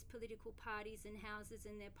various political parties and houses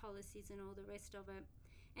and their policies and all the rest of it.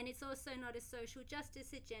 And it's also not a social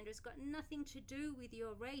justice agenda. It's got nothing to do with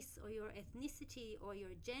your race or your ethnicity or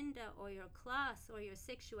your gender or your class or your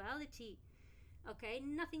sexuality. Okay,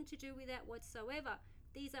 nothing to do with that whatsoever.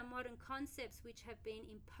 These are modern concepts which have been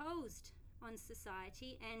imposed on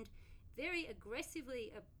society and very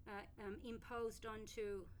aggressively imposed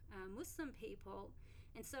onto Muslim people.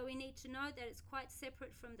 And so we need to know that it's quite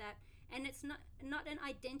separate from that. And it's not an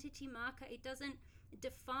identity marker. It doesn't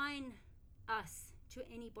define us to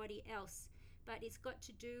anybody else. but it's got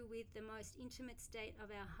to do with the most intimate state of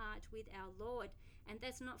our heart with our Lord, and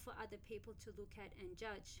that's not for other people to look at and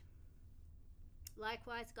judge.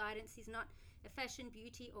 Likewise, guidance is not a fashion,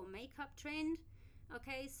 beauty, or makeup trend.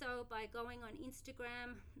 Okay, so by going on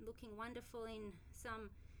Instagram, looking wonderful in some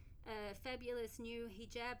fabulous new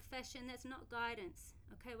hijab fashion, that's not guidance.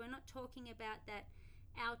 Okay, we're not talking about that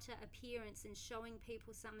outer appearance and showing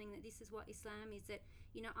people something that this is what Islam is, that,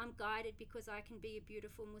 you know, I'm guided because I can be a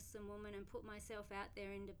beautiful Muslim woman and put myself out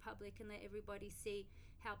there in the public and let everybody see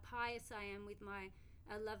how pious I am with my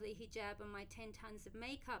lovely hijab and my 10 tons of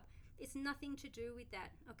makeup. It's nothing to do with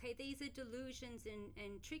that. Okay, these are delusions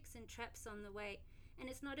and tricks and traps on the way. And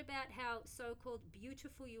it's not about how so-called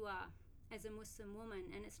beautiful you are as a Muslim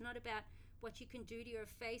woman, and it's not about what you can do to your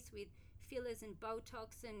face with fillers and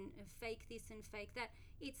Botox and fake this and fake that.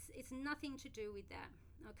 It's nothing to do with that.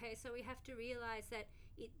 Okay, so we have to realize that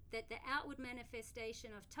the outward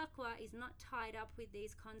manifestation of taqwa is not tied up with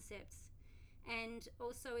these concepts, and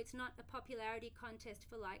also it's not a popularity contest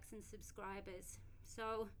for likes and subscribers.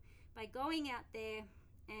 So by going out there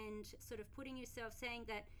and sort of putting yourself, saying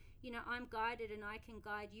that, you know, I'm guided and I can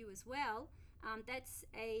guide you as well, that's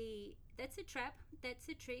a trap, that's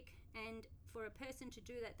a trick. And for a person to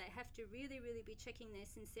do that, they have to really, really be checking their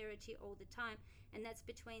sincerity all the time, and that's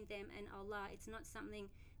between them and Allah. It's not something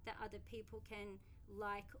that other people can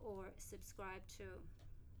like or subscribe to.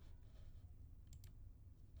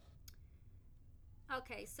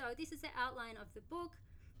 Okay, so this is the outline of the book,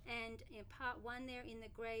 and in part 1 there in the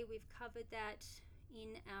grey, we've covered that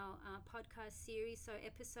in our podcast series, so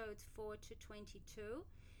episodes 4 to 22,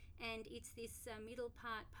 and it's this middle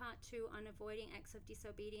part 2 on avoiding acts of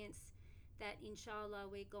disobedience, that inshallah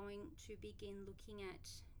we're going to begin looking at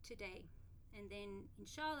today. And then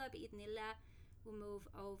inshallah bi'idhnillah we'll move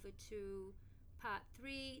over to part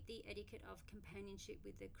 3, the etiquette of companionship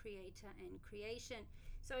with the Creator and creation.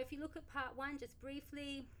 So if you look at part 1 just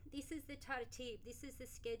briefly, this is the tartib, this is the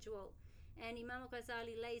schedule. And Imam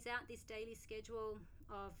Ghazali lays out this daily schedule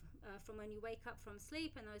of from when you wake up from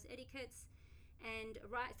sleep and those etiquettes, and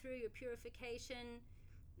right through your purification,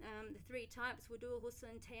 the 3 types, wudu, ghusl,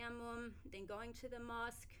 and tayammum, then going to the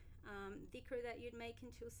mosque, dhikr that you'd make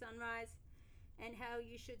until sunrise, and how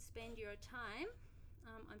you should spend your time.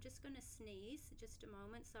 I'm just going to sneeze, just a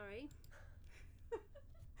moment, sorry.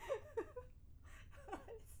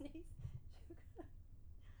 Sneeze. Why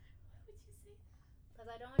would you say that? Because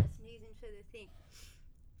I don't want to sneeze into the thing.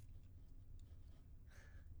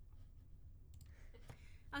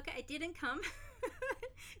 Okay, it didn't come.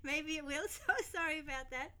 Maybe it will, so sorry about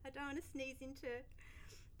that. I don't want to sneeze into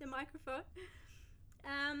the microphone.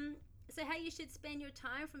 So how you should spend your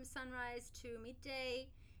time from sunrise to midday,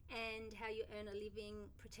 and how you earn a living,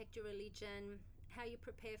 protect your religion, how you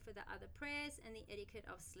prepare for the other prayers, and the etiquette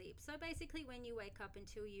of sleep. So basically when you wake up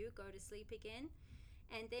until you go to sleep again,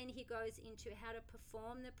 and then he goes into how to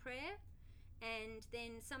perform the prayer, and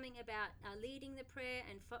then something about leading the prayer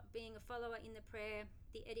and being a follower in the prayer,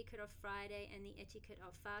 the etiquette of Friday, and the etiquette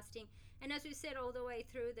of fasting. And as we said all the way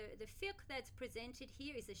through, the fiqh that's presented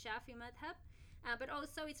here is the Shafi madhab, but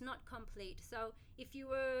also it's not complete. So if you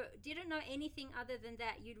didn't know anything other than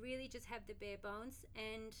that, you'd really just have the bare bones,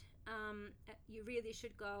 and you really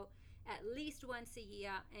should go at least once a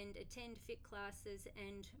year and attend fiqh classes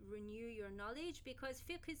and renew your knowledge, because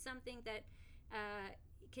fiqh is something that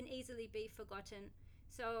can easily be forgotten.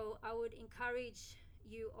 So I would encourage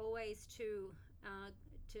you always to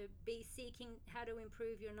be seeking how to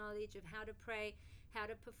improve your knowledge of how to pray, how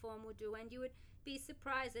to perform wudu, and you would be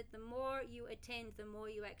surprised that the more you attend, the more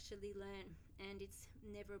you actually learn, and it's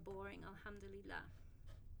never boring, alhamdulillah.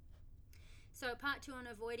 So part 2 on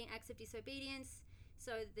avoiding acts of disobedience.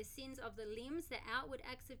 So the sins of the limbs, the outward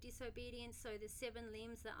acts of disobedience, so the 7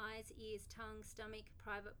 limbs, the eyes, ears, tongue, stomach,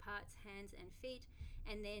 private parts, hands and feet.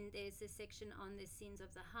 And then there's a section on the sins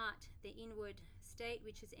of the heart, the inward state,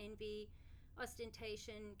 which is envy,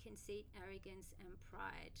 ostentation, conceit, arrogance and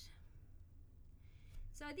pride.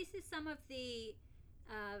 So this is some of the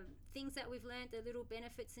things that we've learned, the little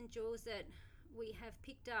benefits and jewels that we have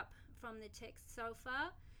picked up from the text so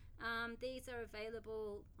far. These are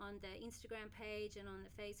available on the Instagram page and on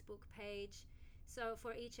the Facebook page. So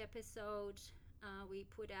for each episode, we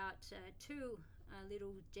put out 2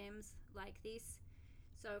 little gems like this.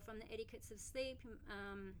 So from the etiquettes of sleep,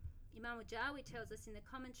 Imam Ujawi tells us in the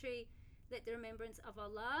commentary, let the remembrance of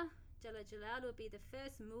Allah Jalla Jalaluhu be the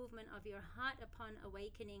first movement of your heart upon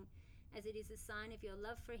awakening, as it is a sign of your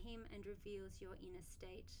love for Him and reveals your inner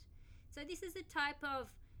state. So this is the type of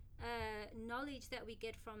knowledge that we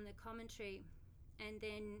get from the commentary. And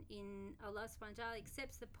then in Allah subhanahu wa ta'ala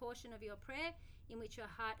accepts the portion of your prayer in which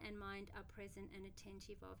your heart and mind are present and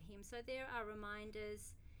attentive of Him. So there are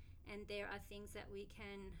reminders, and there are things that we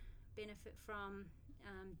can benefit from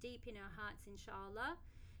deep in our hearts, inshallah.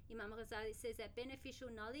 Imam Ghazali says that beneficial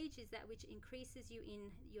knowledge is that which increases you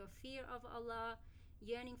in your fear of Allah,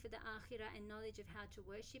 yearning for the akhirah, and knowledge of how to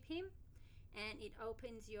worship Him. And it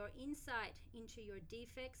opens your insight into your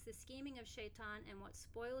defects, the scheming of shaitan, and what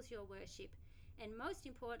spoils your worship. And most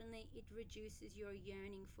importantly, it reduces your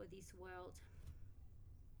yearning for this world.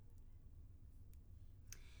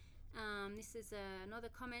 This is another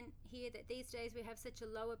comment here, that these days we have such a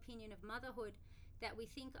low opinion of motherhood that we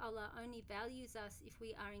think Allah only values us if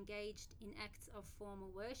we are engaged in acts of formal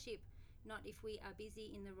worship, not if we are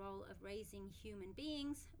busy in the role of raising human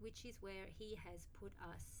beings, which is where He has put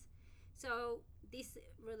us. So this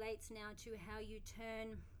relates now to how you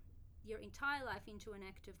turn your entire life into an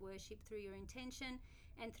act of worship through your intention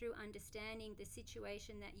and through understanding the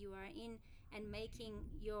situation that you are in and making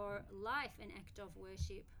your life an act of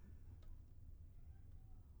worship.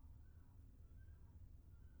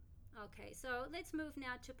 Okay, so let's move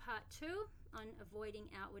now to part 2 on avoiding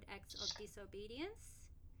outward acts of disobedience.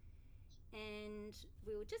 And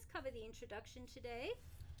we will just cover the introduction today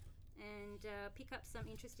and pick up some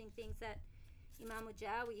interesting things that Imam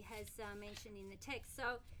Jawi has mentioned in the text.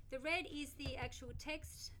 So the red is the actual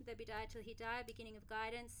text, the Bidayatul Hidayah, beginning of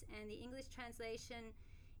guidance, and the English translation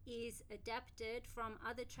is adapted from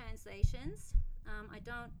other translations. I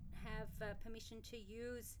don't have permission to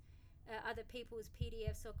use other people's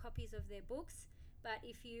PDFs or copies of their books, but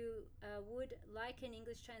if you would like an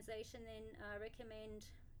English translation, then I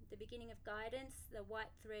recommend the beginning of guidance, the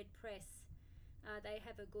White Thread Press. They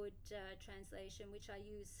have a good translation, which I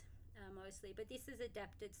use mostly, but this is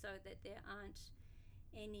adapted so that there aren't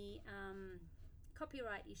any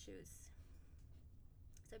copyright issues.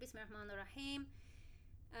 So Bismillahirrahmanirrahim.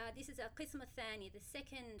 This is Al-Qism Al-Thani, the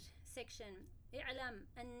second section. اعلم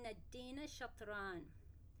أن الدين شطران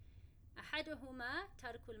أحدهما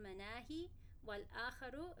ترك المناهي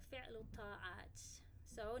والآخر فعل الطاعات.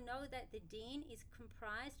 So know that the deen is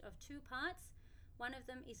comprised of 2 parts. One of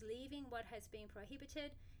them is leaving what has been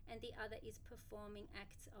prohibited, and the other is performing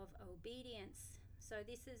acts of obedience. So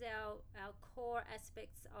this is our core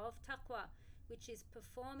aspects of taqwa, which is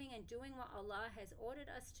performing and doing what Allah has ordered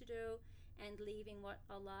us to do and leaving what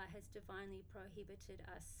Allah has divinely prohibited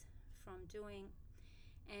us from doing.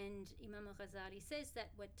 And Imam al-Ghazali says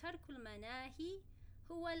that وَتَرْكُ الْمَنَاهِ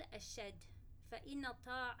هُوَ الْأَشَدُ فَإِنَّ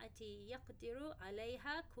الطَّاعَةِ يَقْدِرُ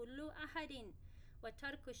عَلَيْهَا كُلُّ أَحَدٍ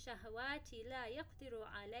وَتَرْكُ الشَّهَوَاتِ لَا يَقْدِرُ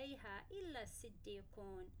عَلَيْهَا إِلَّا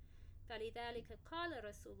الصِّدِّيقُونَ فلذلك قال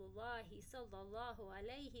رسول الله صلى الله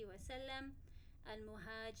عليه وسلم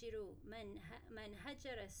المهاجر من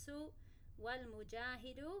هجر السوء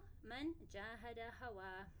والمجاهد من جاهد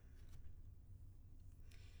هواه.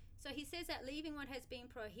 So he says that leaving what has been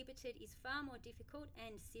prohibited is far more difficult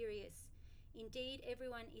and serious. Indeed,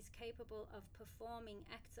 everyone is capable of performing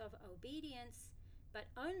acts of obedience, but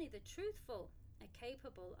only the truthful are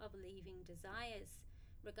capable of leaving desires.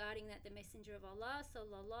 Regarding that, the Messenger of Allah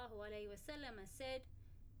sallallahu alaihi wasallam said,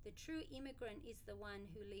 "The true immigrant is the one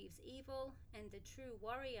who leaves evil, and the true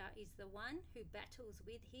warrior is the one who battles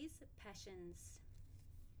with his passions."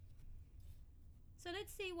 So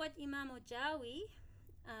let's see what Imam Jawi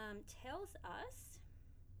tells us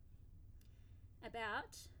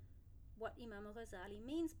about what Imam al-Ghazali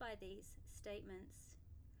means by these statements.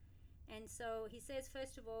 And so he says,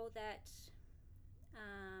 first of all, that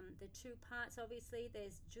the 2 parts, obviously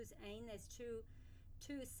there's juz'ain, there's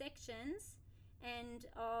two sections, and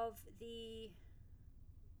of the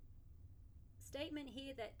statement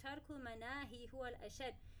here that tarkul manahi huwa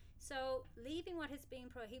al-ashad, so leaving what has been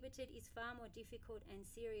prohibited is far more difficult and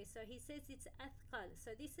serious. So he says it's athqal.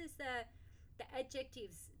 So this is the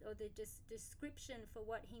adjectives or the description for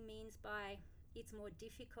what he means by it's more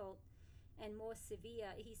difficult and more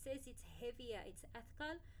severe. He says it's heavier, it's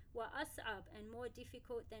athqal wa as'ab, and more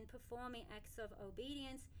difficult than performing acts of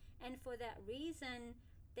obedience. And for that reason,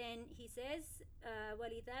 then he says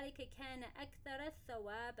وَلِذَلِكَ كَانَ أَكْثَرَ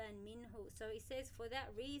ثَوَابًا مِنْهُ. So he says for that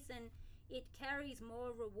reason it carries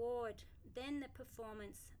more reward than the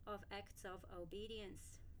performance of acts of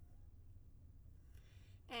obedience.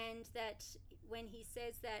 And that when he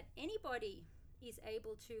says that anybody is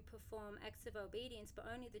able to perform acts of obedience, but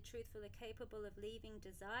only the truthful are capable of leaving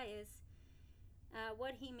desires,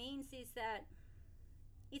 what he means is that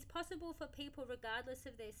it's possible for people, regardless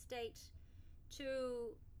of their state,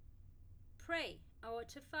 to pray or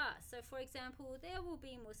to fast. So for example, there will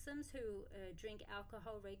be Muslims who drink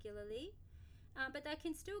alcohol regularly, but they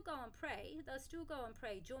can still go and pray. They'll still go and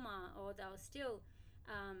pray Jummah, or they'll still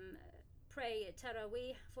pray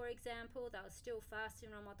Taraweeh, for example. They'll still fast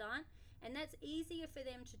in Ramadan, and that's easier for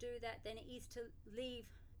them to do that than it is to leave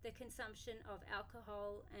the consumption of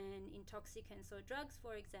alcohol and intoxicants or drugs,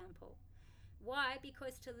 for example. Why?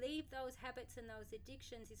 Because to leave those habits and those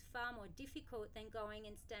addictions is far more difficult than going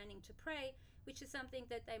and standing to pray, which is something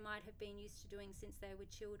that they might have been used to doing since they were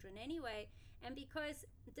children anyway. And because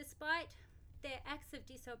despite their acts of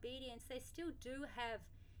disobedience, they still do have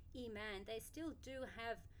iman, they still do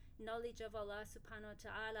have knowledge of Allah subhanahu wa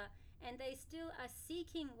ta'ala, and they still are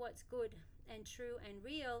seeking what's good and true and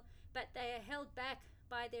real, but they are held back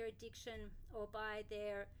by their addiction or by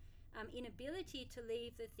their inability to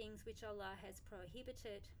leave the things which Allah has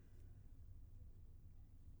prohibited.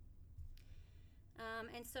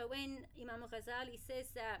 And so when Imam Ghazali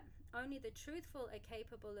says that only the truthful are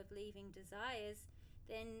capable of leaving desires,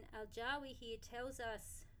 then Al-Jawi here tells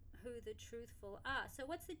us who the truthful are. So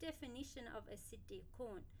what's the definition of a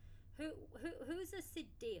siddiqun? Who's a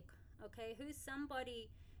siddiq? Okay, who's somebody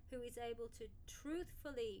who is able to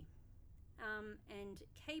truthfully and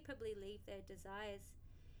capably leave their desires?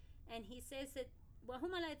 And he says that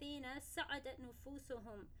وَهُمَ الَّذِينَ سَعَدَتْ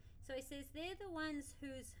نُفُوسُهُم. So he says they're the ones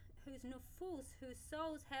whose nufus, whose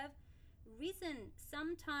souls have risen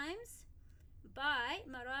sometimes by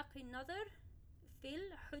maraqi nadar fil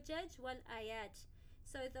hujaj wal ayat.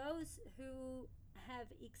 So those who have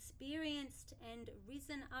experienced and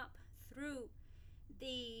risen up through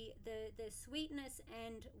the sweetness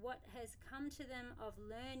and what has come to them of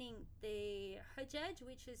learning the hujaj,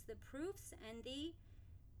 which is the proofs, and the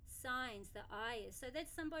signs, the ayahs. So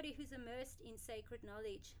that's somebody who's immersed in sacred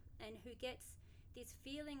knowledge and who gets this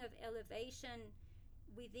feeling of elevation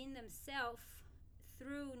within themselves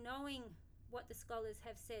through knowing what the scholars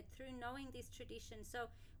have said, through knowing this tradition. So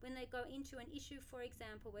when they go into an issue, for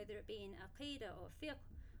example, whether it be in aqidah or fiqh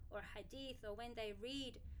or hadith, or when they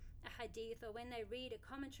read a hadith or when they read a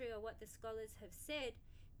commentary or what the scholars have said,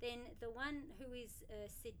 then the one who is a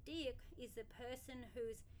siddiq is the person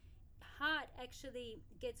whose heart actually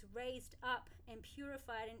gets raised up and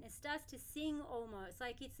purified, and it starts to sing almost,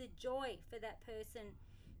 like it's a joy for that person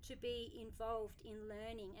to be involved in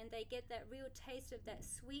learning, and they get that real taste of that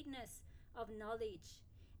sweetness of knowledge.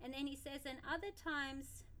 And then he says, and other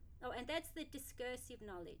times, and that's the discursive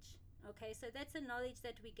knowledge, okay, so that's a knowledge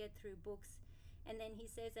that we get through books. And then he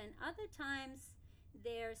says, and other times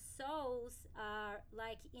their souls are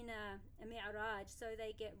like in a mi'raj, so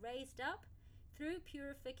they get raised up through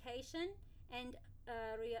purification and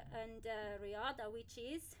riyada, which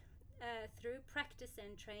is through practice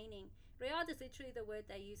and training. Riyada is literally the word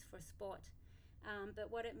they use for sport, but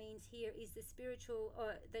what it means here is the spiritual,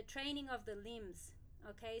 or the training of the limbs.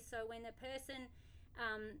 Okay, so when a person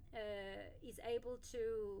is able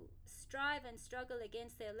to strive and struggle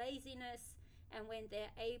against their laziness, and when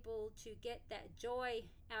they're able to get that joy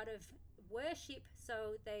out of worship,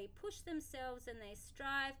 so they push themselves and they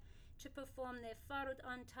strive to perform their fard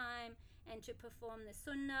on time, and to perform the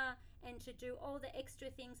sunnah, and to do all the extra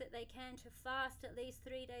things that they can, to fast at least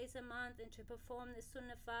 3 days a month, and to perform the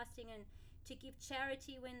sunnah fasting, and to give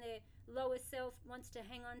charity when their lower self wants to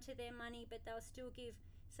hang on to their money, but they'll still give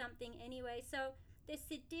something anyway. So the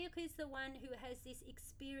siddiq is the one who has this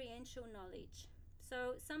experiential knowledge.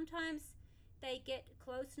 So sometimes they get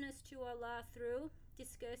closeness to Allah through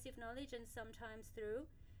discursive knowledge, and sometimes through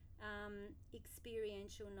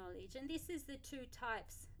experiential knowledge. And this is the two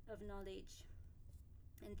types of knowledge.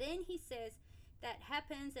 And then he says that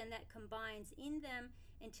happens and that combines in them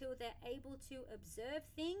until they're able to observe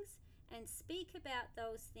things and speak about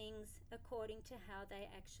those things according to how they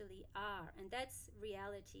actually are. And that's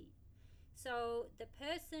reality. So the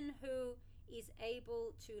person who is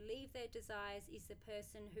able to leave their desires is the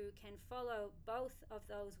person who can follow both of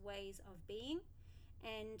those ways of being,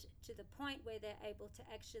 and to the point where they're able to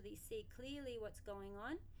actually see clearly what's going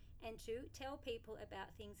on, and to tell people about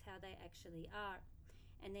things how they actually are.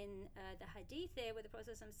 And then the hadith there where the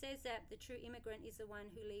Prophet says that the true immigrant is the one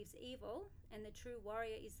who leaves evil, and the true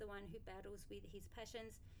warrior is the one who battles with his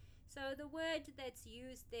passions. So the word that's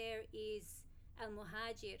used there is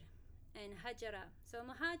al-muhajir and hajara. So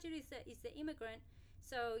muhajir is the immigrant.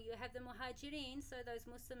 So you have the muhajirin, so those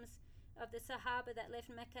Muslims of the Sahaba that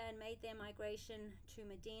left Mecca and made their migration to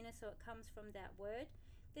Medina, so it comes from that word.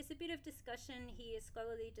 There's a bit of discussion here,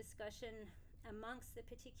 scholarly discussion amongst the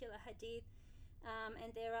particular hadith,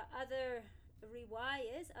 and there are other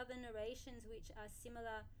riwayas, other narrations which are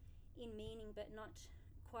similar in meaning but not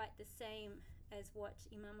quite the same as what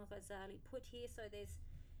Imam al-Ghazali put here, so there's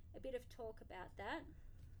a bit of talk about that.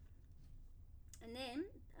 And then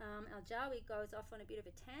Al-Jawi goes off on a bit of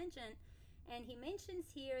a tangent, and he mentions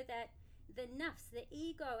here that the nafs, the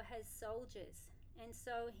ego, has soldiers. And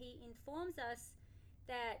so he informs us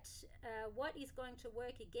that what is going to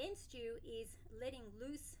work against you is letting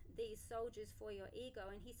loose these soldiers for your ego.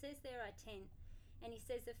 And he says there are 10. And he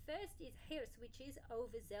says the first is hirs, which is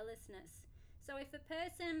overzealousness. So if a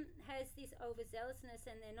person has this overzealousness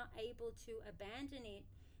and they're not able to abandon it,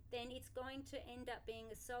 then it's going to end up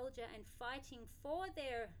being a soldier and fighting for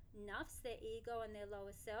their nafs, their ego and their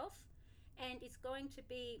lower self. And it's going to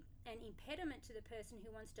be an impediment to the person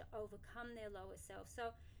who wants to overcome their lower self.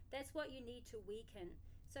 So that's what you need to weaken.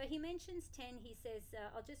 So he mentions 10. He says,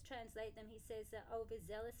 I'll just translate them. He says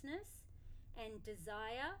overzealousness and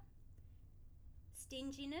desire,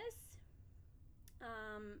 stinginess,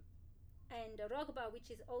 and ragba, which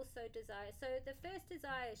is also desire. So the first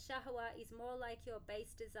desire, shahwa, is more like your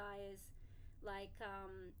base desires, like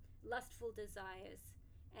lustful desires.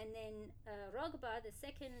 And then ragba, the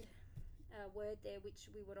second word there, which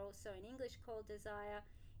we would also in English call desire,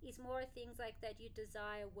 is more things like that. You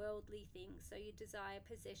desire worldly things. So you desire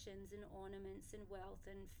possessions and ornaments and wealth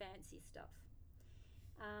and fancy stuff.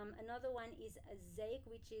 Another one is a zayg,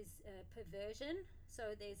 which is perversion.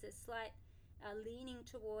 So there's a slight leaning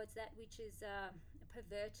towards that which is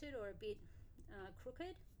perverted or a bit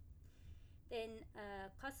crooked. Then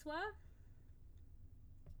qaswa,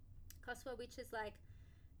 which is like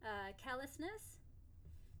callousness.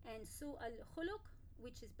 And su al-khuluq,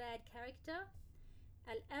 which is bad character.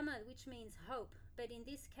 Al-amal, which means hope. But in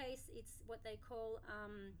this case, it's what they call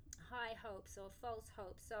high hopes or false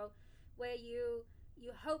hopes. So where you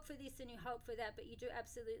hope for this and you hope for that, but you do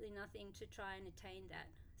absolutely nothing to try and attain that.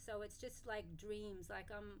 So it's just like dreams, like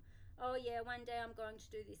oh yeah, one day I'm going to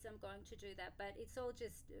do this, I'm going to do that, but it's all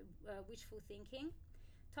just wishful thinking.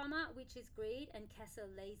 Tama, which is greed, and kasal,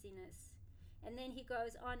 laziness. And then he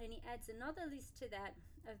goes on and he adds another list to that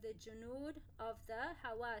of the junud of the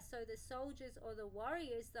hawa, so the soldiers or the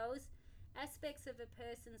warriors, those aspects of a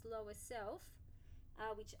person's lower self,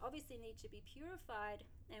 which obviously need to be purified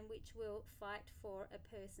and which will fight for a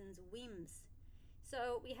person's whims.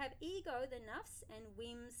 So we have ego, the nafs, and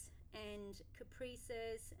whims and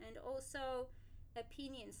caprices and also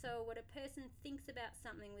opinion. So what a person thinks about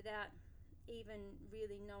something without even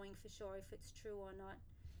really knowing for sure if it's true or not.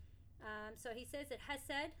 So he says that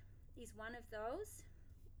hasad is one of those.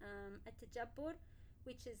 At-tajabbur,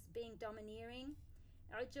 which is being domineering.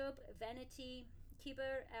 Ujub, vanity.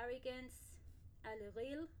 Kibr, arrogance.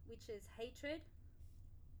 Al-ghil, which is hatred.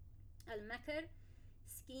 Al-makr,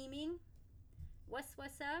 scheming.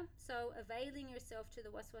 Waswasa, so availing yourself to the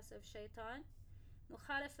waswasa of shaitan.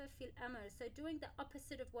 Mukhalafa fil amr, so doing the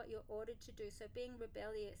opposite of what you're ordered to do, so being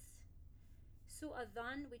rebellious.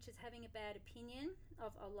 Su'adhan, which is having a bad opinion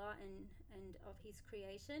of Allah and of His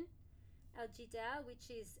creation. Al-jidal, which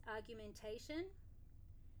is argumentation.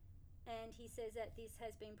 And he says that this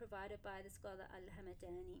has been provided by the scholar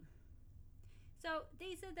Al-Hamadani. So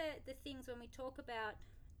these are the things when we talk about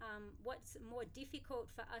what's more difficult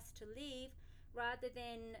for us to leave rather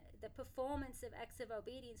than the performance of acts of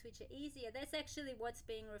obedience which are easier. That's actually what's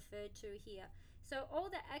being referred to here. So all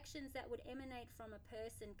the actions that would emanate from a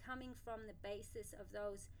person coming from the basis of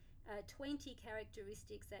those 20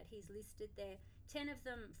 characteristics that he's listed there, 10 of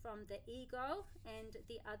them from the ego and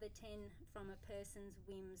the other 10 from a person's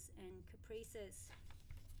whims and caprices.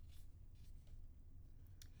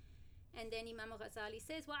 And then Imam Ghazali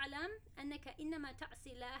says, وَعْلَمْ أَنَّكَ إِنَّمَا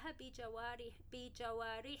تَعْصِي اللَّهَ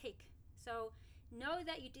بِجَوَارِحِكَ. So know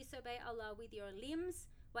that you disobey Allah with your limbs.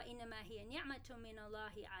 وَإِنَّمَا هِيَ نِعْمَةٌ مِّنَ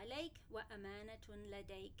اللَّهِ عَلَيْكَ وَأَمَانَةٌ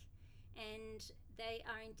لَدَيْكَ. And they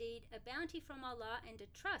are indeed a bounty from Allah and a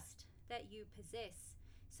trust that you possess.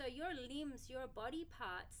 So your limbs, your body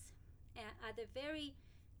parts, are the very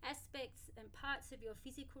aspects and parts of your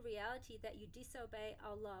physical reality that you disobey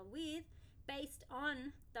Allah with, based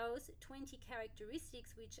on those 20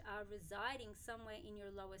 characteristics which are residing somewhere in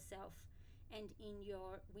your lower self and in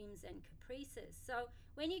your whims and caprices. So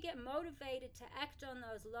when you get motivated to act on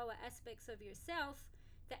those lower aspects of yourself,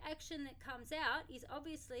 the action that comes out is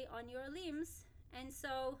obviously on your limbs. And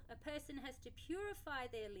so a person has to purify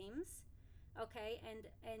their limbs, okay,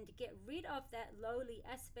 and get rid of that lowly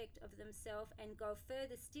aspect of themselves and go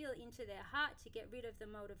further still into their heart to get rid of the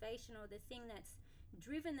motivation or the thing that's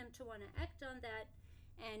driven them to want to act on that.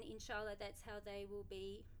 And inshallah, that's how they will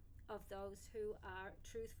be of those who are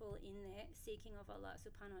truthful in their seeking of Allah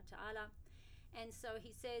subhanahu wa ta'ala. And so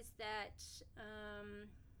he says that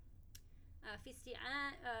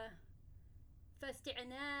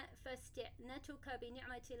فاستعنتك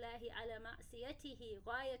بنعمة الله على معصيته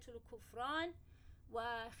غاية الكفران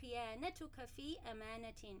وخيانتك في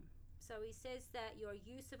أمانة. So he says that your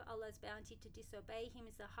use of Allah's bounty to disobey him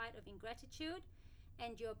is the height of ingratitude,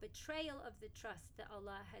 and your betrayal of the trust that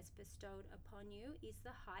Allah has bestowed upon you is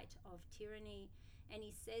the height of tyranny. And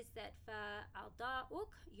he says that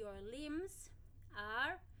fa'ada'uk, your limbs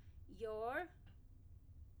are your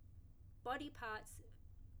body parts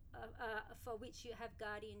for which you have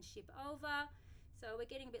guardianship over. So we're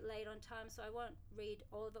getting a bit late on time, so I won't read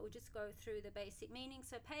all of it. We'll just go through the basic meaning.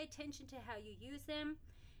 So pay attention to how you use them.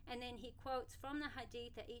 And then he quotes from the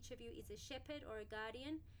hadith that each of you is a shepherd or a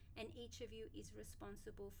guardian, and each of you is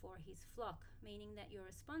responsible for his flock, meaning that you're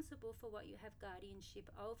responsible for what you have guardianship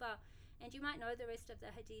over. And you might know the rest of the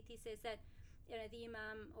hadith. He says that the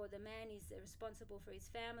imam or the man is responsible for his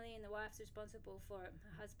family, and the wife's responsible for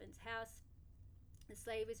her husband's house. The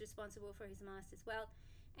slave is responsible for his master's wealth,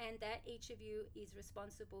 and that each of you is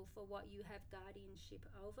responsible for what you have guardianship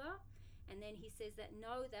over. And then he says that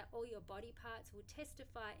know that all your body parts will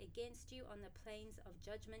testify against you on the plains of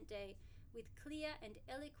Judgment Day with clear and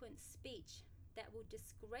eloquent speech that will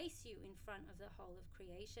disgrace you in front of the whole of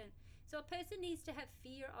creation. So a person needs to have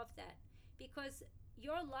fear of that, because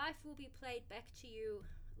your life will be played back to you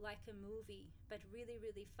like a movie, but really,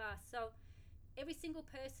 really fast. So every single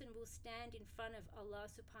person will stand in front of Allah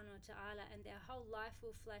subhanahu wa ta'ala, and their whole life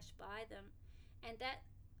will flash by them. And that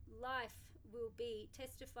life will be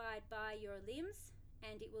testified by your limbs,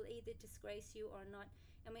 and it will either disgrace you or not.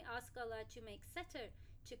 And we ask Allah to make satar,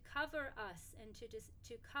 to cover us, and to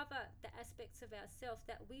cover the aspects of ourselves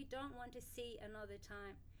that we don't want to see another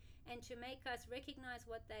time, and to make us recognize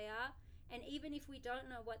what they are. And even if we don't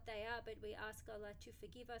know what they are, but we ask Allah to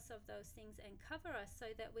forgive us of those things and cover us so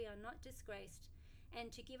that we are not disgraced,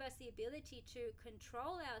 and to give us the ability to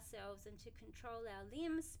control ourselves and to control our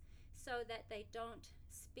limbs so that they don't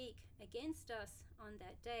speak against us on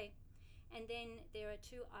that day. And then there are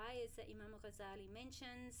two ayahs that Imam Ghazali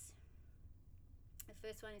mentions. The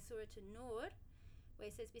first one is Surah An-Nur, where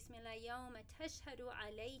it says, Bismillah, يَوْمَ تَشْهَدُ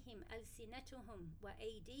عَلَيْهِمْ أَلْسِنَتُهُمْ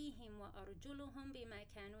وَأَيْدِيهِمْ وَأَرْجُلُهُمْ بِمَا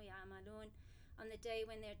كَانُوا يَعْمَلُونَ. On the day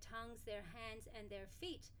when their tongues, their hands, and their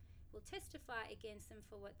feet will testify against them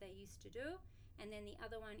for what they used to do. And then the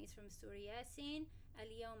other one is from Surah Yasin,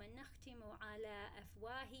 الْيَوْمَ نَخْتِمُ عَلَىٰ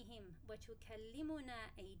أَفْوَاهِهِمْ وَتُكَلِّمُنَا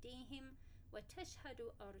أَيْدِيهِمْ وَتَشْهَدُ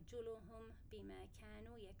أَرْجُلُهُمْ بِمَا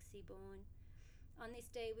كَانُوا يَكْسِبُونَ. On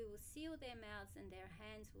this day we will seal their mouths, and their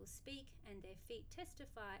hands will speak, and their feet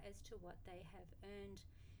testify as to what they have earned.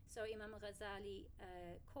 So Imam Ghazali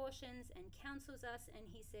cautions and counsels us, and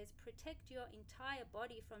he says, protect your entire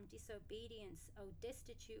body from disobedience, O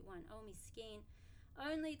destitute one, O miskin.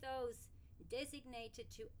 Only those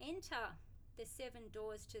designated to enter the 7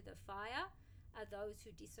 doors to the fire are those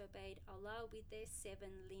who disobeyed Allah with their 7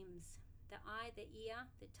 limbs: the eye, the ear,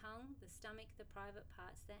 the tongue, the stomach, the private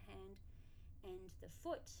parts, the hand, and the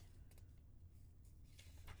foot.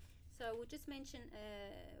 So we'll just mention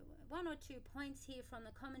 1 or 2 points here from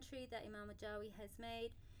the commentary that Imam Ajawi has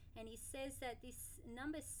made. And he says that this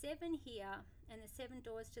number 7 here, and the 7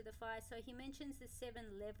 doors to the fire, so he mentions the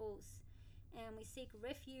 7 levels, and we seek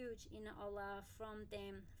refuge in Allah from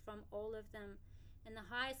them, from all of them. And the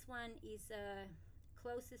highest one is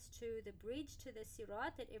closest to the bridge, to the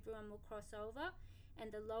sirat that everyone will cross over,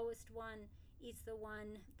 and the lowest one is the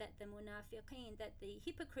one that the munafiqeen, that the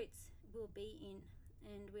hypocrites will be in.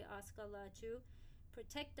 And we ask Allah to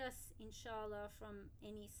protect us, inshallah, from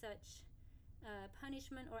any such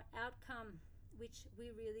punishment or outcome which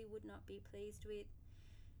we really would not be pleased with.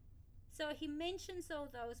 So he mentions all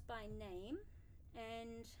those by name,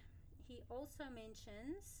 and he also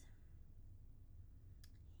mentions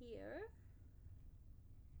here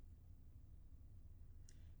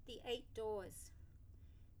the 8 doors.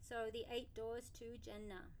 So the 8 doors to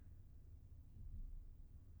Jannah.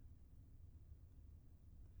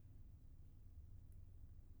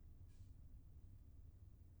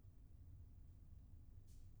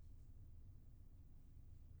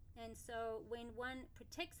 And so when one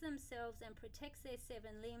protects themselves and protects their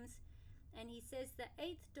 7 limbs, and he says the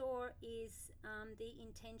 8th door is the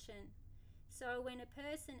intention. So when a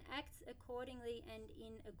person acts accordingly and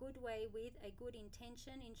in a good way with a good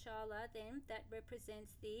intention, inshallah, then that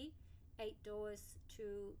represents the 8 doors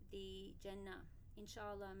to the Jannah.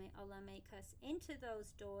 Inshallah, may Allah make us enter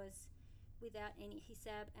those doors without any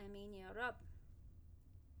hisab. Ameen ya Rab.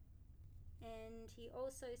 And he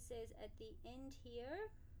also says at the end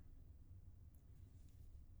here,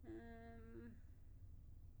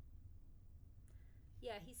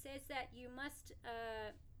 he says that you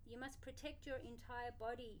must protect your entire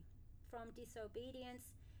body from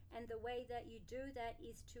disobedience, And the way that you do that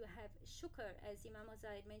is to have shukr, as Imam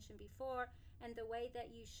Ghazali mentioned before. And the way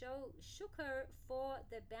that you show shukr for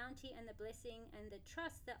the bounty and the blessing and the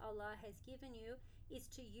trust that Allah has given you is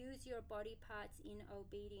to use your body parts in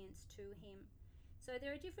obedience to Him. So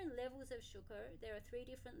there are different levels of shukr. There are 3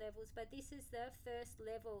 different levels, but this is the first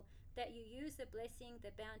level, that you use the blessing,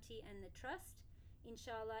 the bounty, and the trust,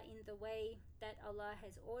 inshallah, in the way that Allah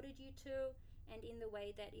has ordered you to, and in the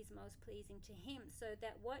way that is most pleasing to Him, so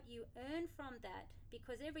that what you earn from that,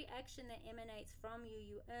 because every action that emanates from you,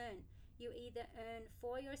 you earn. You either earn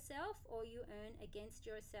for yourself or you earn against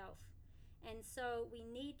yourself. And so we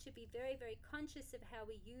need to be very, very conscious of how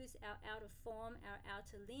we use our outer form, our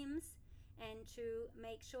outer limbs, and to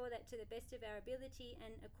make sure that to the best of our ability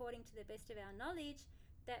and according to the best of our knowledge,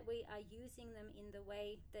 that we are using them in the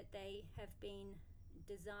way that they have been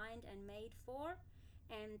designed and made for,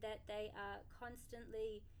 and that they are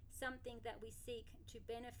constantly something that we seek to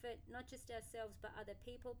benefit not just ourselves but other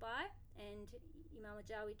people by. And Imam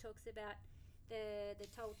Al-Jawi talks about the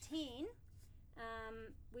Tawteen,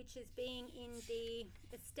 which is being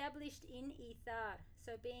established in ithar,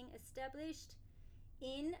 so being established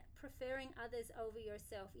in preferring others over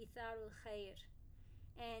yourself, itharul khair.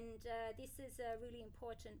 And this is a really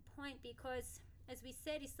important point, because as we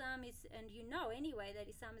said, Islam is, and you know anyway, that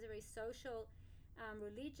Islam is a very social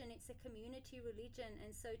religion. It's a community religion,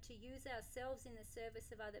 and so to use ourselves in the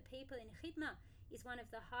service of other people in khidmah is one of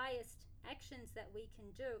the highest actions that we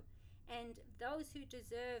can do. And those who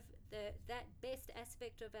deserve that best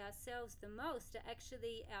aspect of ourselves the most are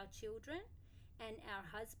actually our children and our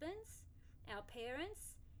husbands, our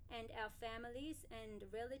parents and our families and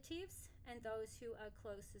relatives, and those who are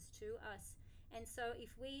closest to us. And so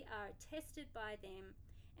if we are tested by them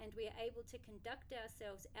and we are able to conduct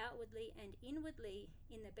ourselves outwardly and inwardly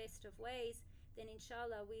in the best of ways, then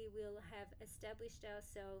inshallah we will have established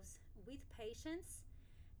ourselves with patience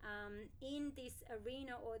in this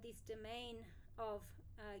arena or this domain of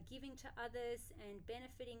giving to others and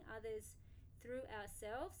benefiting others through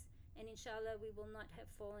ourselves. And inshallah we will not have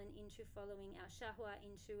fallen into following our shahwa,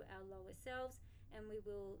 into our lower selves, and we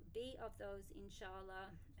will be of those, inshallah,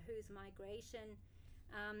 whose migration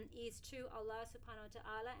is to Allah subhanahu wa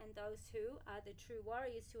ta'ala, and those who are the true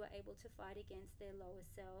warriors who are able to fight against their lower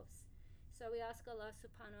selves. So we ask Allah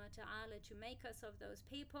subhanahu wa ta'ala to make us of those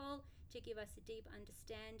people, to give us a deep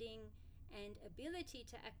understanding and ability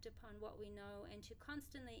to act upon what we know, and to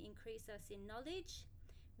constantly increase us in knowledge,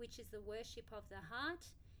 which is the worship of the heart,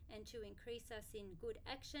 and to increase us in good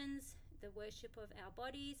actions, the worship of our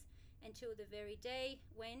bodies, until the very day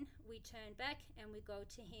when we turn back and we go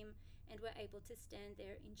to Him and we're able to stand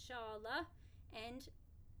there, inshallah, and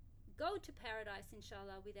go to paradise,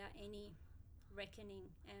 inshallah, without any reckoning.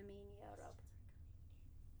 Ameen ya Rab.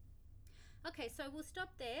 Okay, so we'll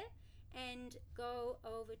stop there and go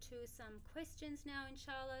over to some questions now,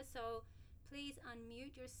 inshallah. So please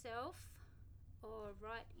unmute yourself or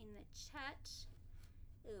write in the chat.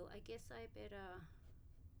 I guess I better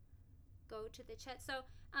go to the chat. So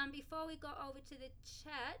before we go over to the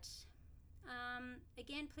chat,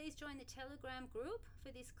 again, please join the Telegram group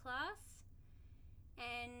for this class.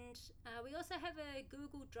 And we also have a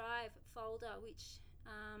Google Drive folder which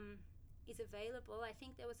is available. I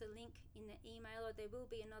think there was a link in the email, or there will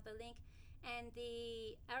be another link. And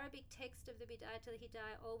the Arabic text of the Bidayat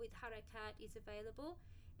al-Hidayah, all with harakat, is available,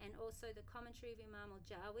 and also the commentary of Imam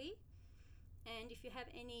Al-Jawi. And if you have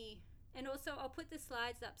any, and also I'll put the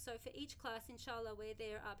slides up, so for each class, inshallah, where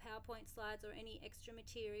there are PowerPoint slides or any extra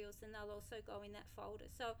materials, then they'll also go in that folder.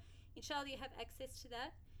 So inshallah you have access to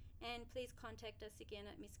that. And please contact us again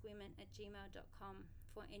at misswomen@gmail.com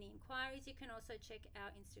for any inquiries. You can also check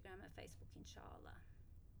our Instagram and Facebook, inshallah.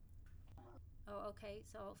 Oh, okay,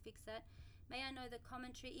 so I'll fix that. May I know the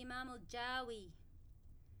commentary? Imam Al-Jawi,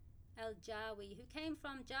 who came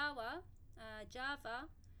from Java,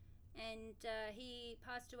 and he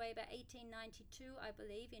passed away about 1892, I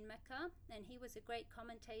believe, in Mecca, and he was a great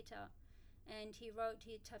commentator, and he wrote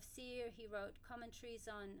his tafsir, he wrote commentaries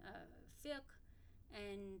on fiqh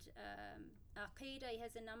and aqidah. He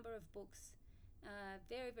has a number of books.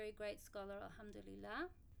 Very, very great scholar, alhamdulillah.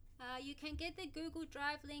 You can get the Google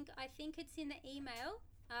Drive link, I think it's in the email,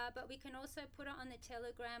 but we can also put it on the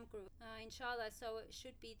Telegram group, inshallah, so it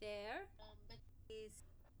should be there.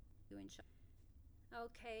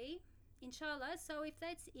 Okay, inshallah. So if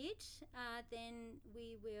that's it, then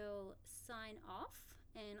we will sign off,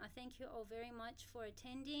 and I thank you all very much for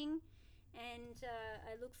attending, and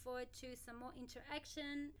I look forward to some more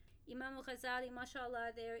interaction. Imam Al-Ghazali,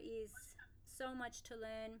 mashallah, there is so much to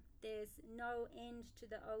learn. There's no end to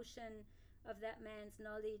the ocean of that man's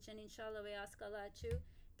knowledge, and inshallah we ask Allah to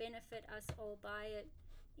benefit us all by it,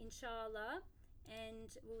 inshallah. And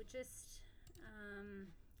we'll just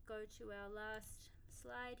go to our last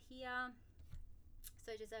slide here.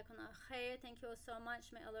 So Jazakallah khair, thank you all so much.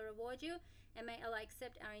 May Allah reward you, and may Allah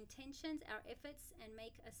accept our intentions, our efforts, and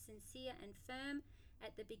make us sincere and firm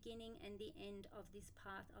at the beginning and the end of this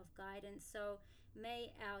path of guidance. So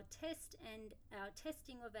may our test and our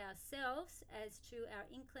testing of ourselves as to our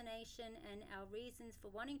inclination and our reasons for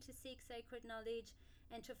wanting to seek sacred knowledge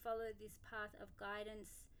and to follow this path of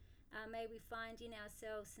guidance, may we find in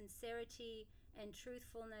ourselves sincerity and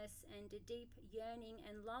truthfulness and a deep yearning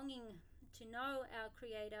and longing to know our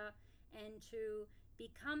Creator and to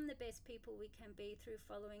become the best people we can be through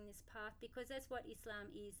following this path, because that's what Islam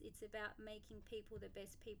is. It's about making people the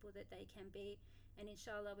best people that they can be. And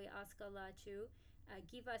inshallah, we ask Allah to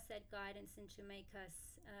give us that guidance and to make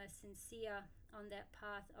us sincere on that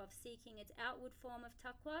path of seeking its outward form of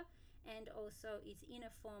taqwa and also its inner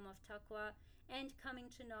form of taqwa, and coming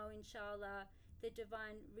to know, inshallah, the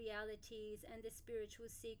divine realities and the spiritual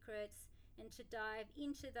secrets, and to dive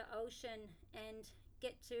into the ocean and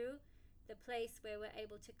get to the place where we're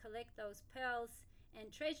able to collect those pearls and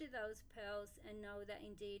treasure those pearls and know that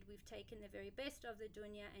indeed we've taken the very best of the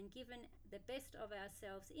dunya and given the best of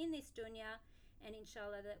ourselves in this dunya, and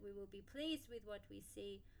inshallah that we will be pleased with what we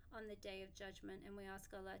see on the Day of Judgment. And we ask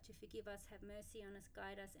Allah to forgive us, have mercy on us,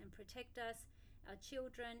 guide us and protect us, our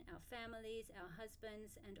children, our families, our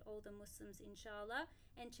husbands, and all the Muslims, inshallah,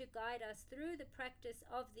 and to guide us through the practice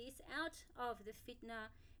of this, out of the fitna,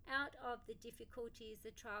 out of the difficulties,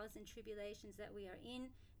 the trials and tribulations that we are in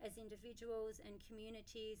as individuals and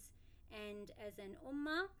communities and as an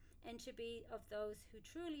ummah, and to be of those who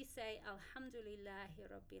truly say Alhamdulillahi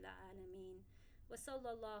Rabbil Alameen. Wa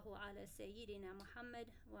sallallahu ala Sayyidina Muhammad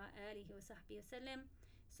wa alihi wa sahbihi wa sallam.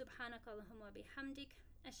 Subhanaka Allahumma bihamdik.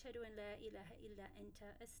 Ashhadu an la ilaha illa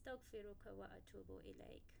anta astaghfiruka wa atubu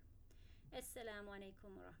ilayk. Assalamu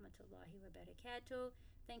alaikum wa rahmatullahi wa barakatuh.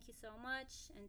 Thank you so much, and